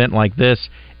especially an event like this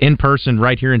in person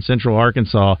right here in Central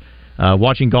Arkansas,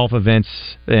 watching golf events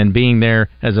and being there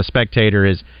as a spectator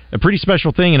is a pretty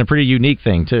special thing and a pretty unique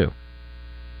thing too.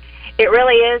 It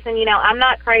really is, and I'm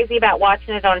not crazy about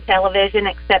watching it on television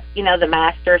except the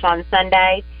Masters on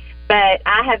Sunday, but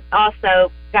I have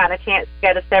also gotten a chance to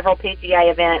go to several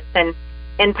PGA events, and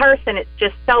in person it's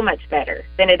just so much better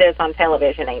than it is on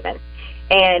television even.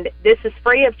 And this is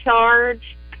free of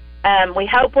charge. We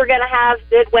hope we're going to have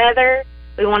good weather.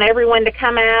 We want everyone to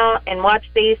come out and watch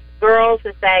these girls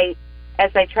as they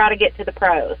try to get to the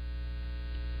pros.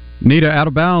 Nita, Out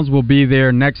of Bounds will be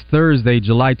there next Thursday,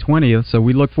 July 20th, so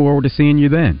we look forward to seeing you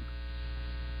then.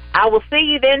 I will see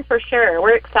you then for sure.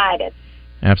 We're excited.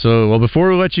 Absolutely. Well, before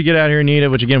we let you get out of here, Nita,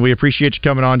 which again, we appreciate you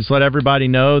coming on, just let everybody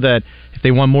know that if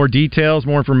they want more details,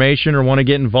 more information, or want to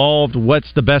get involved,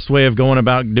 what's the best way of going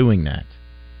about doing that?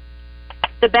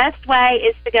 The best way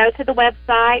is to go to the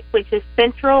website, which is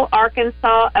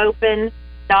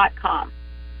centralarkansasopen.com.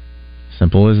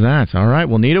 Simple as that. All right.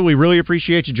 Well, Nita, we really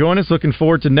appreciate you joining us. Looking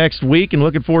forward to next week and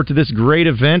looking forward to this great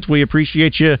event. We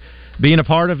appreciate you being a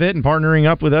part of it and partnering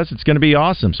up with us. It's going to be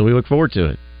awesome, so we look forward to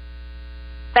it.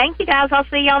 Thank you, guys. I'll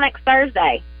see y'all next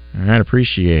Thursday. All right.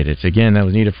 Appreciate it. Again, that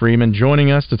was Nita Freeman joining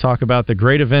us to talk about the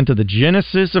great event of the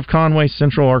Genesis of Conway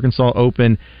Central Arkansas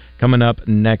Open coming up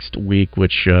next week,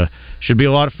 which should be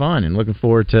a lot of fun, and looking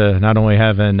forward to not only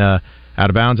having Out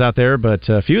of Bounds out there, but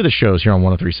a few of the shows here on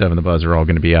 103.7 The Buzz are all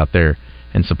going to be out there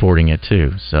and supporting it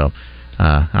too. So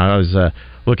I was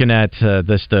looking at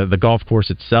the golf course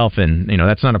itself, and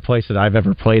that's not a place that I've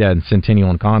ever played at in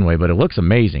Centennial and Conway, but it looks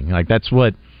amazing. Like that's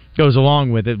what goes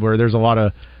along with it, where there's a lot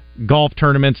of golf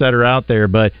tournaments that are out there,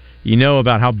 but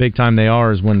about how big time they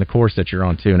are is when the course that you're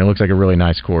on too, and it looks like a really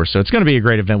nice course. So it's going to be a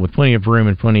great event with plenty of room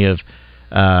and plenty of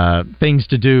things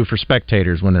to do for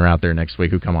spectators when they're out there next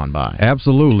week who come on by.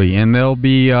 Absolutely, and there'll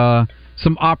be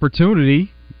some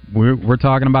opportunity. We're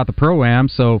talking about the Pro-Am,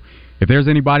 so if there's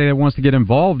anybody that wants to get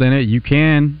involved in it, you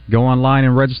can go online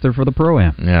and register for the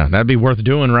Pro-Am. Yeah, that'd be worth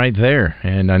doing right there.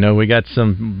 And I know we got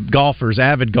some golfers,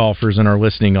 avid golfers in our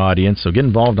listening audience, so get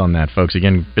involved on that, folks.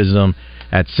 Again, visit them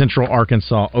at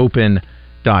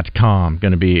centralarkansasopen.com.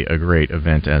 Going to be a great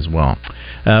event as well.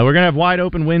 We're going to have Wide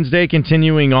Open Wednesday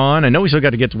continuing on. I know we still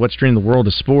got to get to what's trending in the world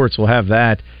of sports. We'll have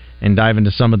that and dive into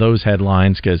some of those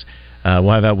headlines because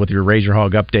we'll have that with your Razor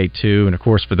Hog update too. And of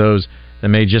course, for those that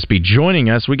may just be joining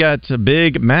us, we got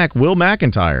Big Mac, Will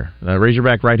McIntyre, the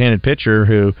Razorback right-handed pitcher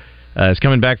who is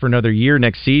coming back for another year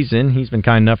next season. He's been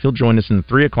kind enough. He'll join us in the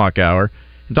 3 o'clock hour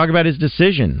and talk about his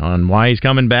decision on why he's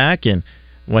coming back and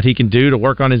what he can do to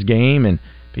work on his game and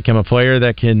become a player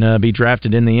that can be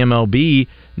drafted in the MLB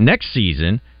next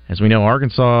season. As we know,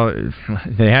 Arkansas,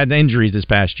 they had injuries this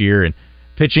past year, and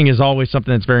pitching is always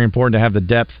something that's very important to have the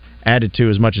depth added to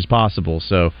as much as possible.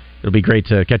 So it'll be great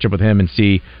to catch up with him and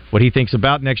see what he thinks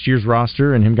about next year's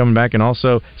roster and him coming back. And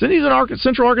also, since he's an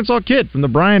Central Arkansas kid from the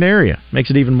Bryant area,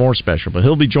 makes it even more special. But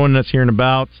he'll be joining us here in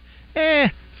about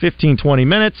 15-20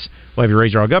 minutes. We'll have your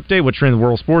Razor Hog update, what's trending in the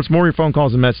world of sports, more of your phone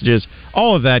calls and messages,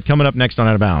 all of that coming up next on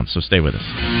Out of Bounds. So stay with us.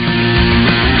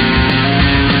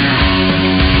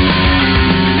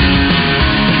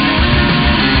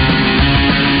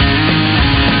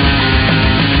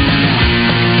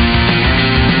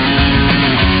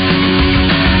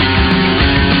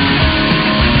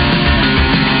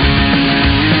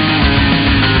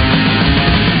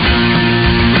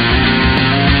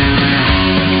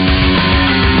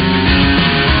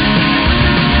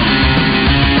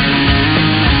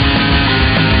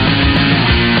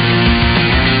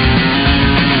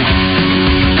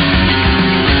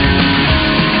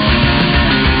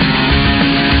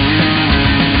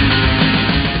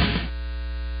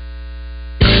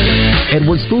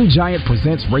 Edwards Food Giant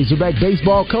presents Razorback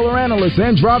Baseball color analyst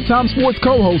and Drive Time Sports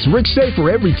co-host Rick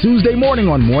Schaefer every Tuesday morning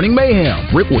on Morning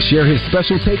Mayhem. Rick will share his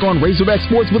special take on Razorback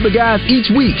sports with the guys each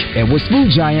week. Edwards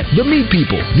Food Giant, the meat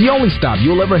people, the only stop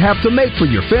you'll ever have to make for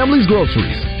your family's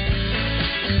groceries.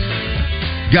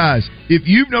 Guys, if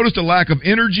you've noticed a lack of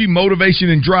energy, motivation,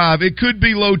 and drive, it could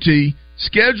be low T.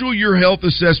 Schedule your health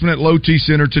assessment at Low T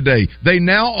Center today. They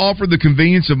now offer the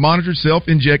convenience of monitored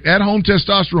self-inject at-home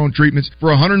testosterone treatments for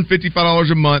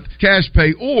 $155 a month, cash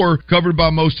pay, or covered by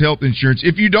most health insurance.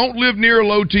 If you don't live near a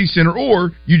Low T Center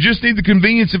or you just need the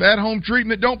convenience of at-home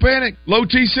treatment, don't panic. Low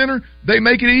T Center, they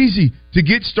make it easy to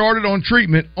get started on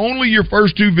treatment. Only your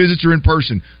first 2 visits are in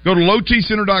person. Go to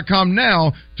lowtcenter.com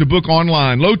now to book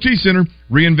online. Low T Center,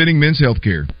 reinventing men's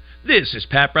healthcare. This is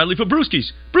Pat Bradley for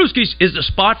Brewski's. Brewski's is the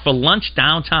spot for lunch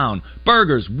downtown.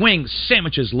 Burgers, wings,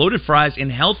 sandwiches, loaded fries,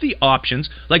 and healthy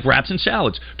options like wraps and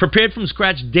salads. Prepared from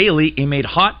scratch daily and made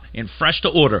hot and fresh to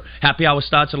order. Happy hour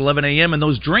starts at 11 a.m. and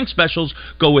those drink specials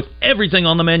go with everything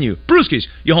on the menu. Brewski's,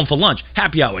 you're home for lunch,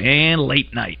 happy hour, and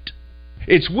late night.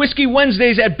 It's Whiskey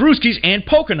Wednesdays at Brewski's and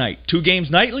Poker Night. 2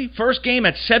 games nightly, first game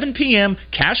at 7 p.m.,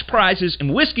 cash prizes,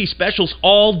 and whiskey specials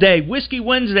all day. Whiskey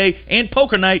Wednesday and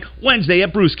Poker Night, Wednesday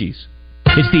at Brewski's.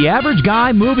 It's the Average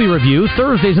Guy Movie Review,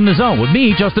 Thursdays in the Zone, with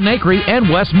me, Justin Acree, and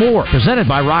Wes Moore, presented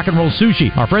by Rock and Roll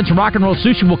Sushi. Our friends from Rock and Roll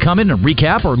Sushi will come in and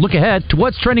recap or look ahead to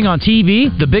what's trending on TV,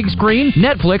 the big screen,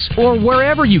 Netflix, or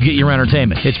wherever you get your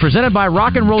entertainment. It's presented by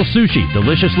Rock and Roll Sushi,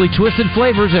 deliciously twisted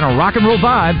flavors and a rock and roll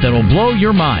vibe that'll blow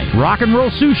your mind.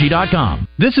 rockandrollsushi.com.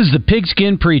 This is the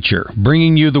Pigskin Preacher,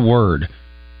 bringing you the word.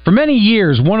 For many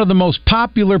years, one of the most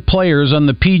popular players on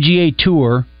the PGA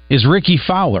Tour is Ricky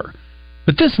Fowler.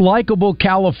 But this likable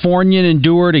Californian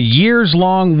endured a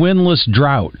years-long winless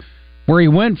drought, where he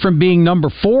went from being number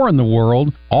 4 in the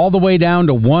world all the way down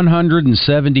to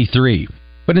 173.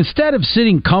 But instead of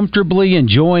sitting comfortably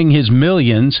enjoying his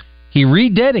millions, he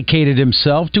rededicated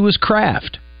himself to his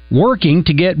craft, working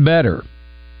to get better.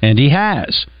 And he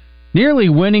has, nearly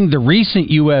winning the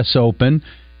recent U.S. Open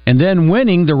and then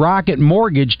winning the Rocket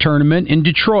Mortgage Tournament in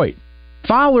Detroit.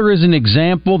 Fowler is an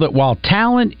example that while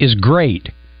talent is great,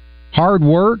 hard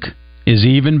work is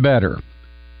even better.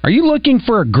 Are you looking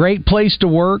for a great place to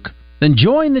work? Then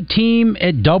join the team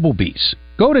at Doublebees.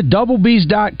 Go to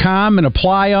Doublebees.com and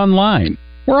apply online.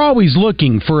 We're always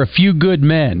looking for a few good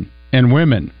men and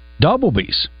women.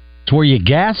 Doublebees. It's where you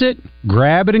gas it,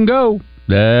 grab it, and go.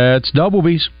 That's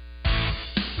Doublebees.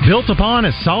 Built upon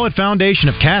a solid foundation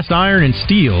of cast iron and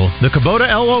steel, the Kubota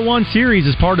LO1 series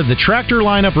is part of the tractor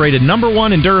lineup rated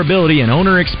 #1 in durability and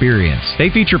owner experience.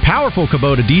 They feature powerful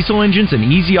Kubota diesel engines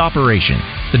and easy operation.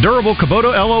 The durable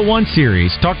Kubota LO1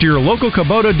 series. Talk to your local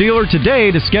Kubota dealer today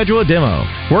to schedule a demo.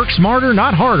 Work smarter,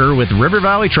 not harder with River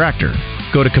Valley Tractor.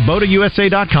 Go to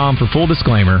KubotaUSA.com for full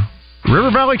disclaimer.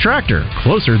 River Valley Tractor,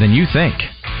 closer than you think.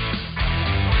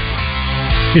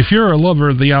 If you're a lover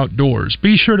of the outdoors,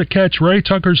 be sure to catch Ray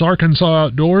Tucker's Arkansas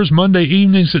Outdoors Monday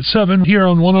evenings at 7 here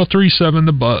on 103.7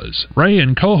 The Buzz. Ray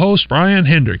and co-host Brian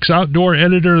Hendricks, outdoor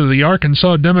editor of the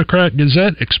Arkansas Democrat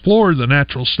Gazette, explore the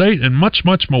natural state and much,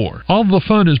 much more. All the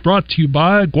fun is brought to you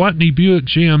by Gwatney Buick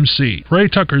GMC. Ray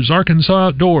Tucker's Arkansas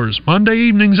Outdoors, Monday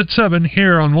evenings at 7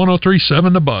 here on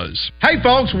 103.7 The Buzz. Hey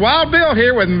folks, Wild Bill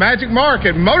here with Magic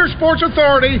Market Motorsports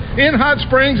Authority in Hot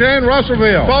Springs and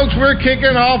Russellville. Folks, we're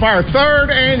kicking off our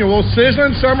 3rd annual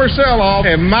Sizzling Summer Sell-Off,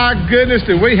 and my goodness,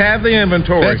 do we have the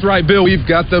inventory. That's right, Bill. We've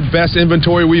got the best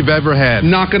inventory we've ever had.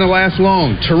 Not going to last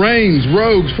long. Terrains,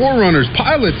 Rogues, 4Runners,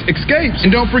 Pilots, Escapes. And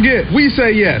don't forget, we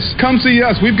say yes. Come see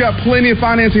us. We've got plenty of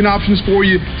financing options for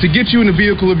you to get you in a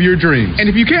vehicle of your dreams. And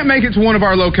if you can't make it to one of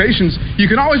our locations, you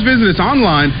can always visit us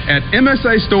online at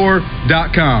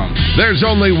msastore.com. There's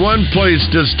only one place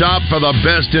to stop for the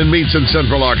best in meats in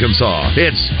Central Arkansas.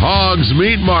 It's Hogs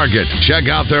Meat Market. Check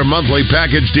out their monthly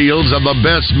package deals of the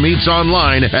best meats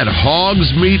online at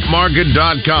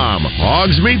hogsmeatmarket.com.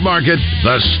 Hogs Meat Market,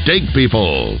 the steak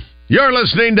people. You're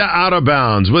listening to Out of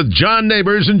Bounds with John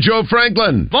Neighbors and Joe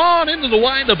Franklin. Vaughn into the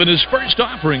windup in his first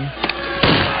offering.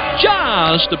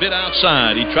 Just a bit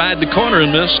outside. He tried the corner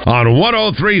and missed. On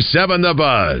 103.7 The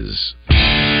Buzz.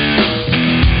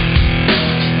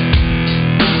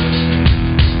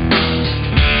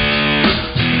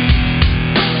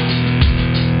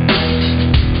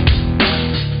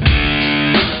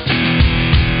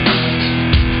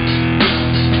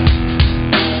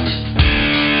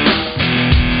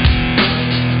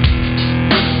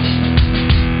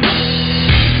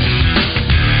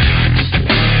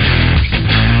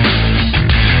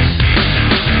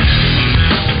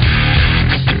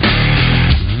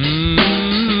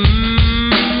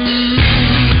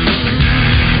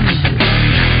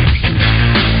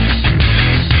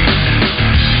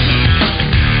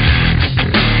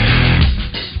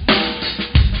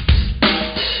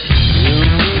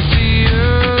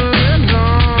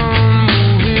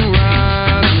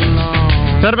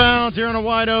 on a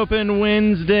wide open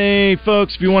Wednesday.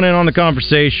 Folks, if you want in on the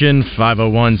conversation,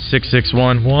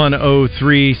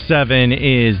 501-661-1037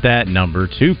 is that number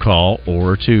to call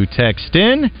or to text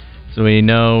in. So we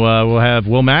know we'll have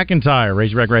Will McIntyre,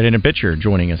 Razorback right-handed pitcher,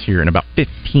 joining us here in about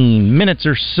 15 minutes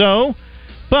or so.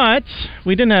 But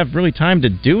we didn't have really time to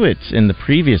do it in the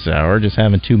previous hour, just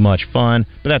having too much fun.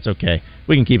 But that's okay.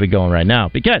 We can keep it going right now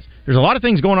because there's a lot of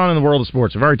things going on in the world of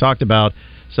sports. We've already talked about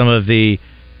some of the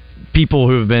people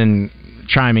who have been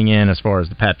chiming in as far as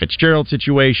the Pat Fitzgerald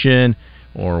situation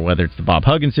or whether it's the Bob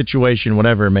Huggins situation,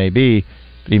 whatever it may be.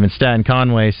 But even Staten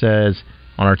Conway says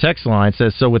on our text line,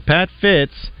 says, so with Pat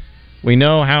Fitz, we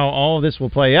know how all of this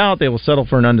will play out. They will settle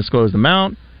for an undisclosed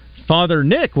amount. Father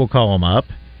Nick will call him up,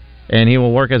 and he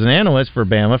will work as an analyst for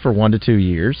Bama for 1 to 2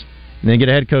 years, and then get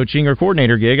a head coaching or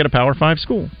coordinator gig at a Power 5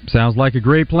 school. Sounds like a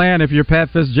great plan if you're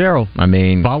Pat Fitzgerald. I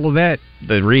mean, follow that.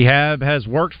 The rehab has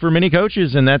worked for many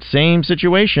coaches in that same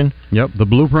situation. Yep, the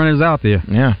blueprint is out there.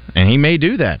 Yeah, and he may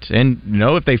do that. And, you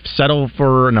know, if they settle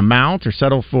for an amount or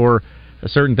settle for a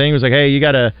certain thing, it was like, hey, you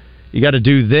gotta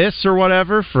do this or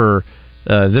whatever for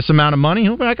this amount of money,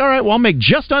 he'll be like, all right, well, I'll make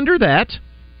just under that,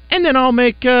 and then I'll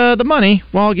make the money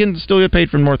while still get paid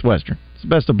from Northwestern. It's the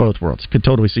best of both worlds. Could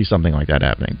totally see something like that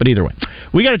happening. But either way,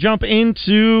 we got to jump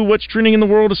into what's trending in the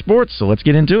world of sports, so let's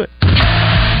get into it.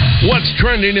 What's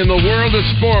trending in the world of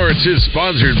sports is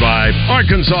sponsored by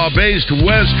Arkansas-based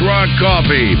West Rock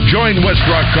Coffee. Join West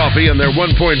Rock Coffee and their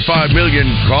 1.5 million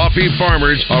coffee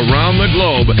farmers around the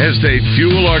globe as they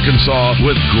fuel Arkansas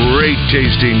with great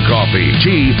tasting coffee,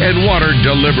 tea, and water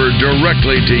delivered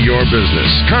directly to your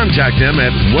business. Contact them at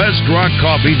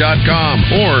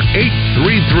westrockcoffee.com or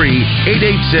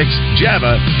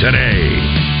 833-886-JAVA today.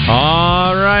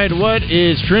 All right, what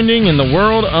is trending in the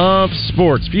world of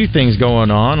sports? A few things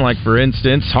going on, like, for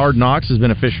instance, Hard Knocks has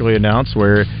been officially announced,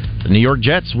 where the New York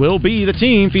Jets will be the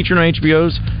team featured on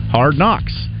HBO's Hard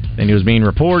Knocks. And it was being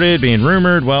reported, being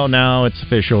rumored. Well, now it's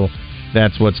official.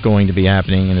 That's what's going to be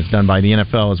happening, and it's done by the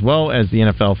NFL as well as the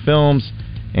NFL Films,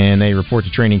 and they report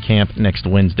to training camp next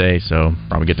Wednesday, so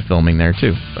probably get to filming there,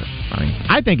 too. But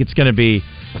I think it's going to be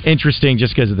interesting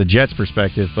just because of the Jets'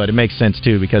 perspective, but it makes sense,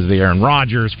 too, because of the Aaron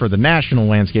Rodgers for the national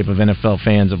landscape of NFL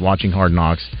fans of watching Hard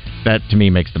Knocks. That, to me,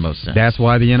 makes the most sense. That's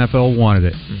why the NFL wanted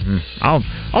it. Mm-hmm.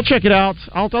 I'll check it out.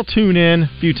 I'll tune in a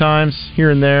few times here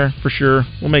and there, for sure.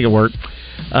 We'll make it work.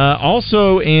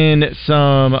 Also, in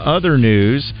some other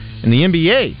news, in the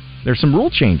NBA, there's some rule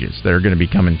changes that are going to be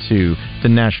coming to the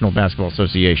National Basketball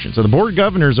Association. So the Board of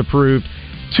Governors approved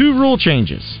 2 rule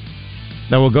changes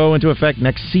that will go into effect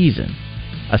next season.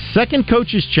 A second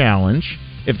coach's challenge,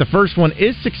 if the first one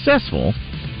is successful,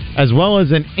 as well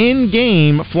as an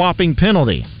in-game flopping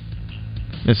penalty.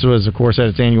 This was, of course, at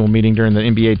its annual meeting during the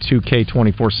NBA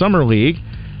 2K24 Summer League,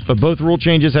 but both rule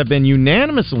changes have been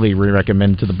unanimously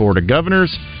recommended to the Board of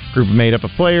Governors, group made up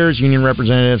of players, union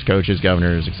representatives, coaches,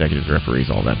 governors, executives, referees,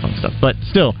 all that fun stuff. But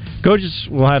still, coaches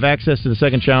will have access to the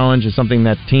second challenge. It's something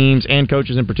that teams and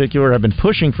coaches in particular have been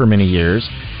pushing for many years.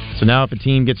 So now if a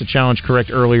team gets a challenge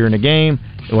correct earlier in a game,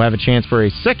 it will have a chance for a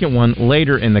second one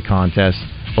later in the contest.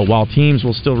 But while teams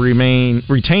will still retain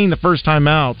the first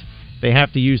timeout they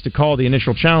have to use to call the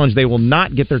initial challenge, they will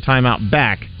not get their timeout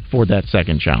back for that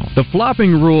second challenge. The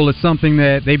flopping rule is something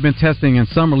that they've been testing in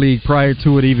Summer League prior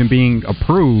to it even being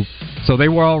approved. So they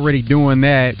were already doing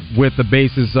that with the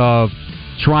basis of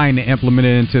trying to implement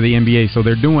it into the NBA. So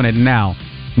they're doing it now.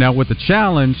 Now with the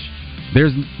challenge,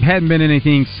 hadn't been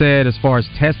anything said as far as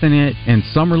testing it in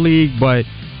Summer League, but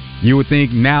you would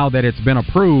think now that it's been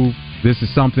approved, this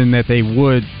is something that they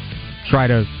would try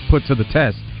to put to the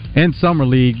test in Summer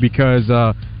League, because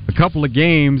a couple of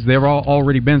games, there have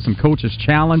already been some coaches'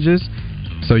 challenges,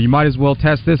 so you might as well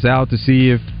test this out to see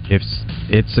if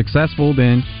it's successful,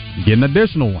 then get an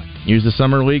additional one. Use the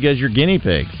Summer League as your guinea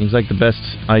pig. Seems like the best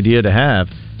idea to have.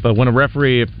 But when a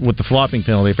referee, with the flopping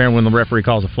penalty, apparently when the referee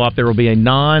calls a flop, there will be a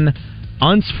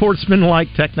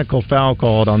unsportsmanlike technical foul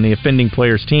called on the offending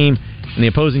player's team, and the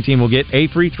opposing team will get a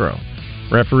free throw.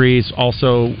 Referees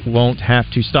also won't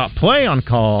have to stop play to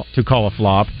call a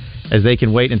flop, as they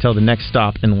can wait until the next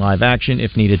stop in live action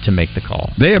if needed to make the call.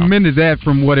 They amended that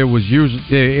from what it was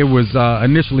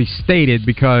initially stated,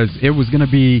 because it was going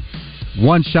to be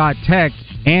one-shot tech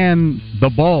and the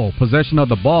ball, possession of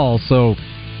the ball. So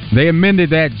they amended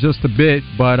that just a bit,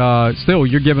 but still,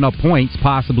 you're giving up points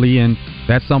possibly, and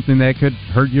that's something that could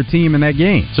hurt your team in that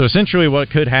game. So essentially what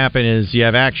could happen is you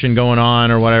have action going on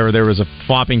or whatever, there was a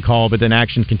flopping call, but then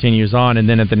action continues on, and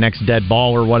then at the next dead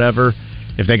ball or whatever,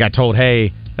 if they got told,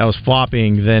 hey, that was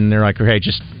flopping, then they're like, okay,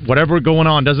 just whatever going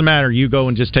on, doesn't matter, you go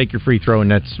and just take your free throw,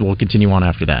 and we'll continue on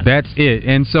after that. That's it.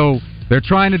 And so they're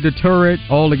trying to deter it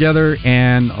altogether,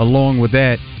 and along with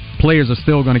that, players are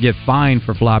still going to get fined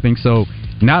for flopping. So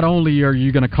not only are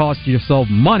you going to cost yourself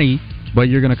money, but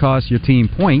you're going to cost your team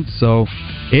points. So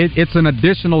it's an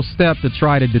additional step to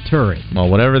try to deter it. Well,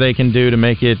 whatever they can do to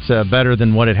make it better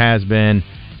than what it has been,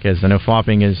 because I know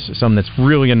flopping is something that's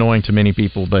really annoying to many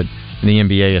people, but in the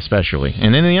NBA especially.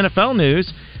 And in the NFL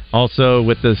news, also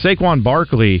with the Saquon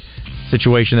Barkley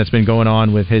situation that's been going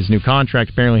on with his new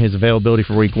contract, apparently his availability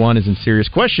for Week 1 is in serious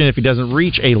question if he doesn't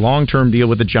reach a long-term deal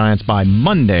with the Giants by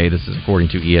Monday. This is according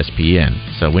to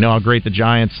ESPN. So we know how great the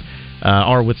Giants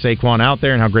are with Saquon out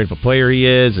there and how great of a player he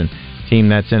is, and a team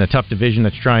that's in a tough division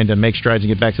that's trying to make strides and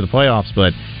get back to the playoffs,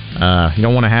 but you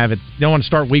don't want to have it. You don't want to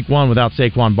start Week 1 without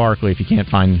Saquon Barkley if you can't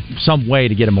find some way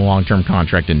to get him a long-term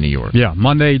contract in New York. Yeah,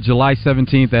 Monday, July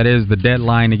 17th, that is the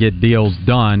deadline to get deals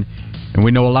done. And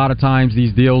we know a lot of times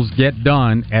these deals get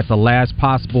done at the last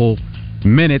possible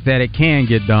minute that it can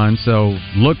get done. So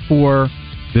look for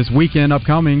this weekend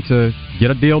upcoming to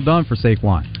get a deal done for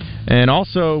Saquon. And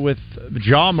also with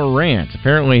Ja Morant,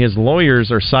 apparently his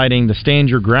lawyers are citing the stand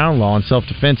your ground law in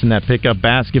self-defense in that pickup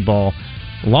basketball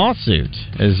lawsuit.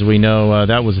 As we know,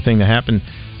 that was a thing that happened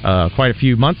quite a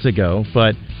few months ago,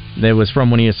 but it was from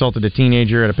when he assaulted a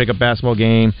teenager at a pickup basketball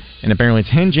game, and apparently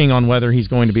it's hinging on whether he's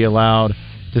going to be allowed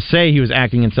to say he was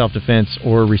acting in self-defense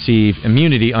or receive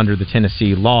immunity under the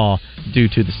Tennessee law due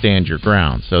to the stand your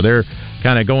ground. So they're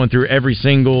kind of going through every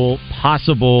single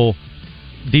possible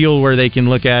deal where they can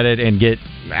look at it and get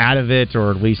out of it,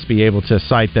 or at least be able to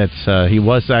cite that he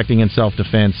was acting in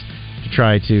self-defense to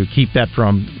try to keep that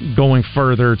from going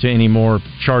further to any more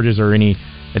charges or any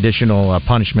additional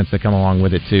punishments that come along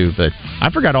with it too. But I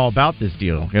forgot all about this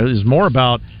deal. It was more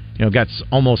about, got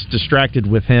almost distracted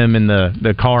with him in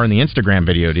the car and the Instagram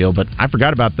video deal, but I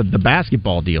forgot about the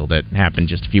basketball deal that happened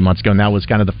just a few months ago, and that was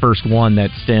kind of the first one that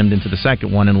stemmed into the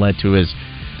second one and led to his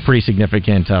pretty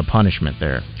significant punishment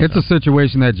there. It's a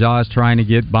situation that Ja's trying to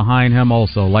get behind him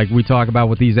also. Like we talk about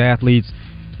with these athletes,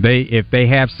 if they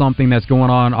have something that's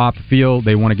going on off the field,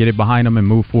 they want to get it behind them and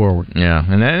move forward. Yeah,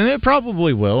 and it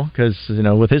probably will, because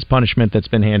with his punishment that's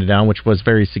been handed down, which was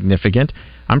very significant,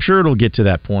 I'm sure it'll get to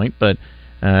that point, but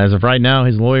as of right now,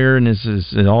 his lawyer and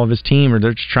and all of his team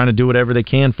they're just trying to do whatever they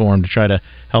can for him to try to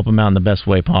help him out in the best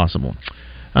way possible.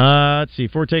 Let's see.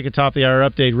 Before we take a top of the hour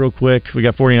update real quick, we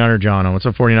got 49er John on. What's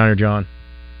up, 49er John?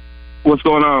 What's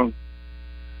going on?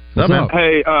 What's up,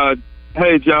 man?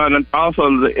 Hey, John. And also,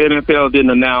 the NFL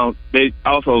didn't announce. They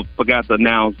also forgot to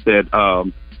announce that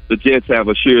the Jets have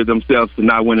assured themselves to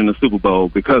not winning the Super Bowl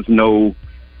because no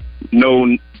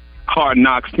Hard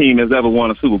Knocks team has ever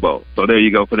won a Super Bowl. So there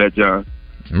you go for that, John.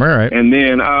 All right. And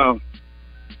then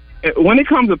when it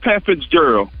comes to Pat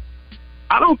Fitzgerald,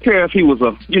 I don't care if he was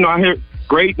I hear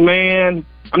great man.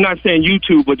 I'm not saying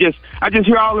YouTube, but I just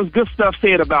hear all this good stuff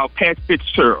said about Pat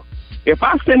Fitzgerald. If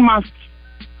I send my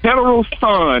federal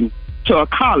son to a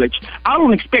college, I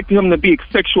don't expect him to be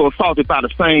sexually assaulted by the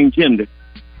same gender.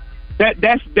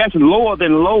 That's lower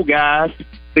than low, guys.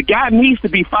 The guy needs to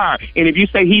be fired. And if you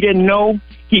say he didn't know,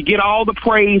 he get all the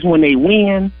praise when they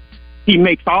win. He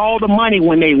makes all the money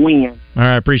when they win. All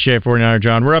right, appreciate it, 49er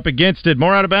John. We're up against it.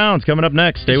 More Out of Bounds coming up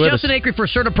next. Stay with us. Justin Acri for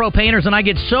CertaPro Painters, and I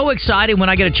get so excited when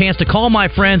I get a chance to call my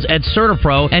friends at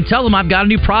CertaPro and tell them I've got a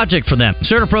new project for them.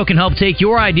 CertaPro can help take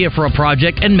your idea for a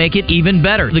project and make it even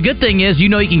better. The good thing is, you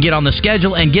can get on the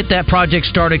schedule and get that project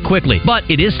started quickly.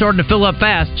 But it is starting to fill up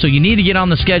fast, so you need to get on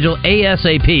the schedule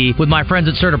ASAP with my friends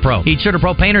at CertaPro. Each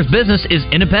CertaPro Painters business is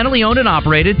independently owned and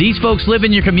operated. These folks live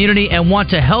in your community and want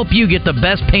to help you get the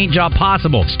best paint job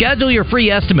possible. Schedule your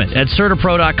free estimate at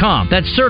CertaPro.com. That's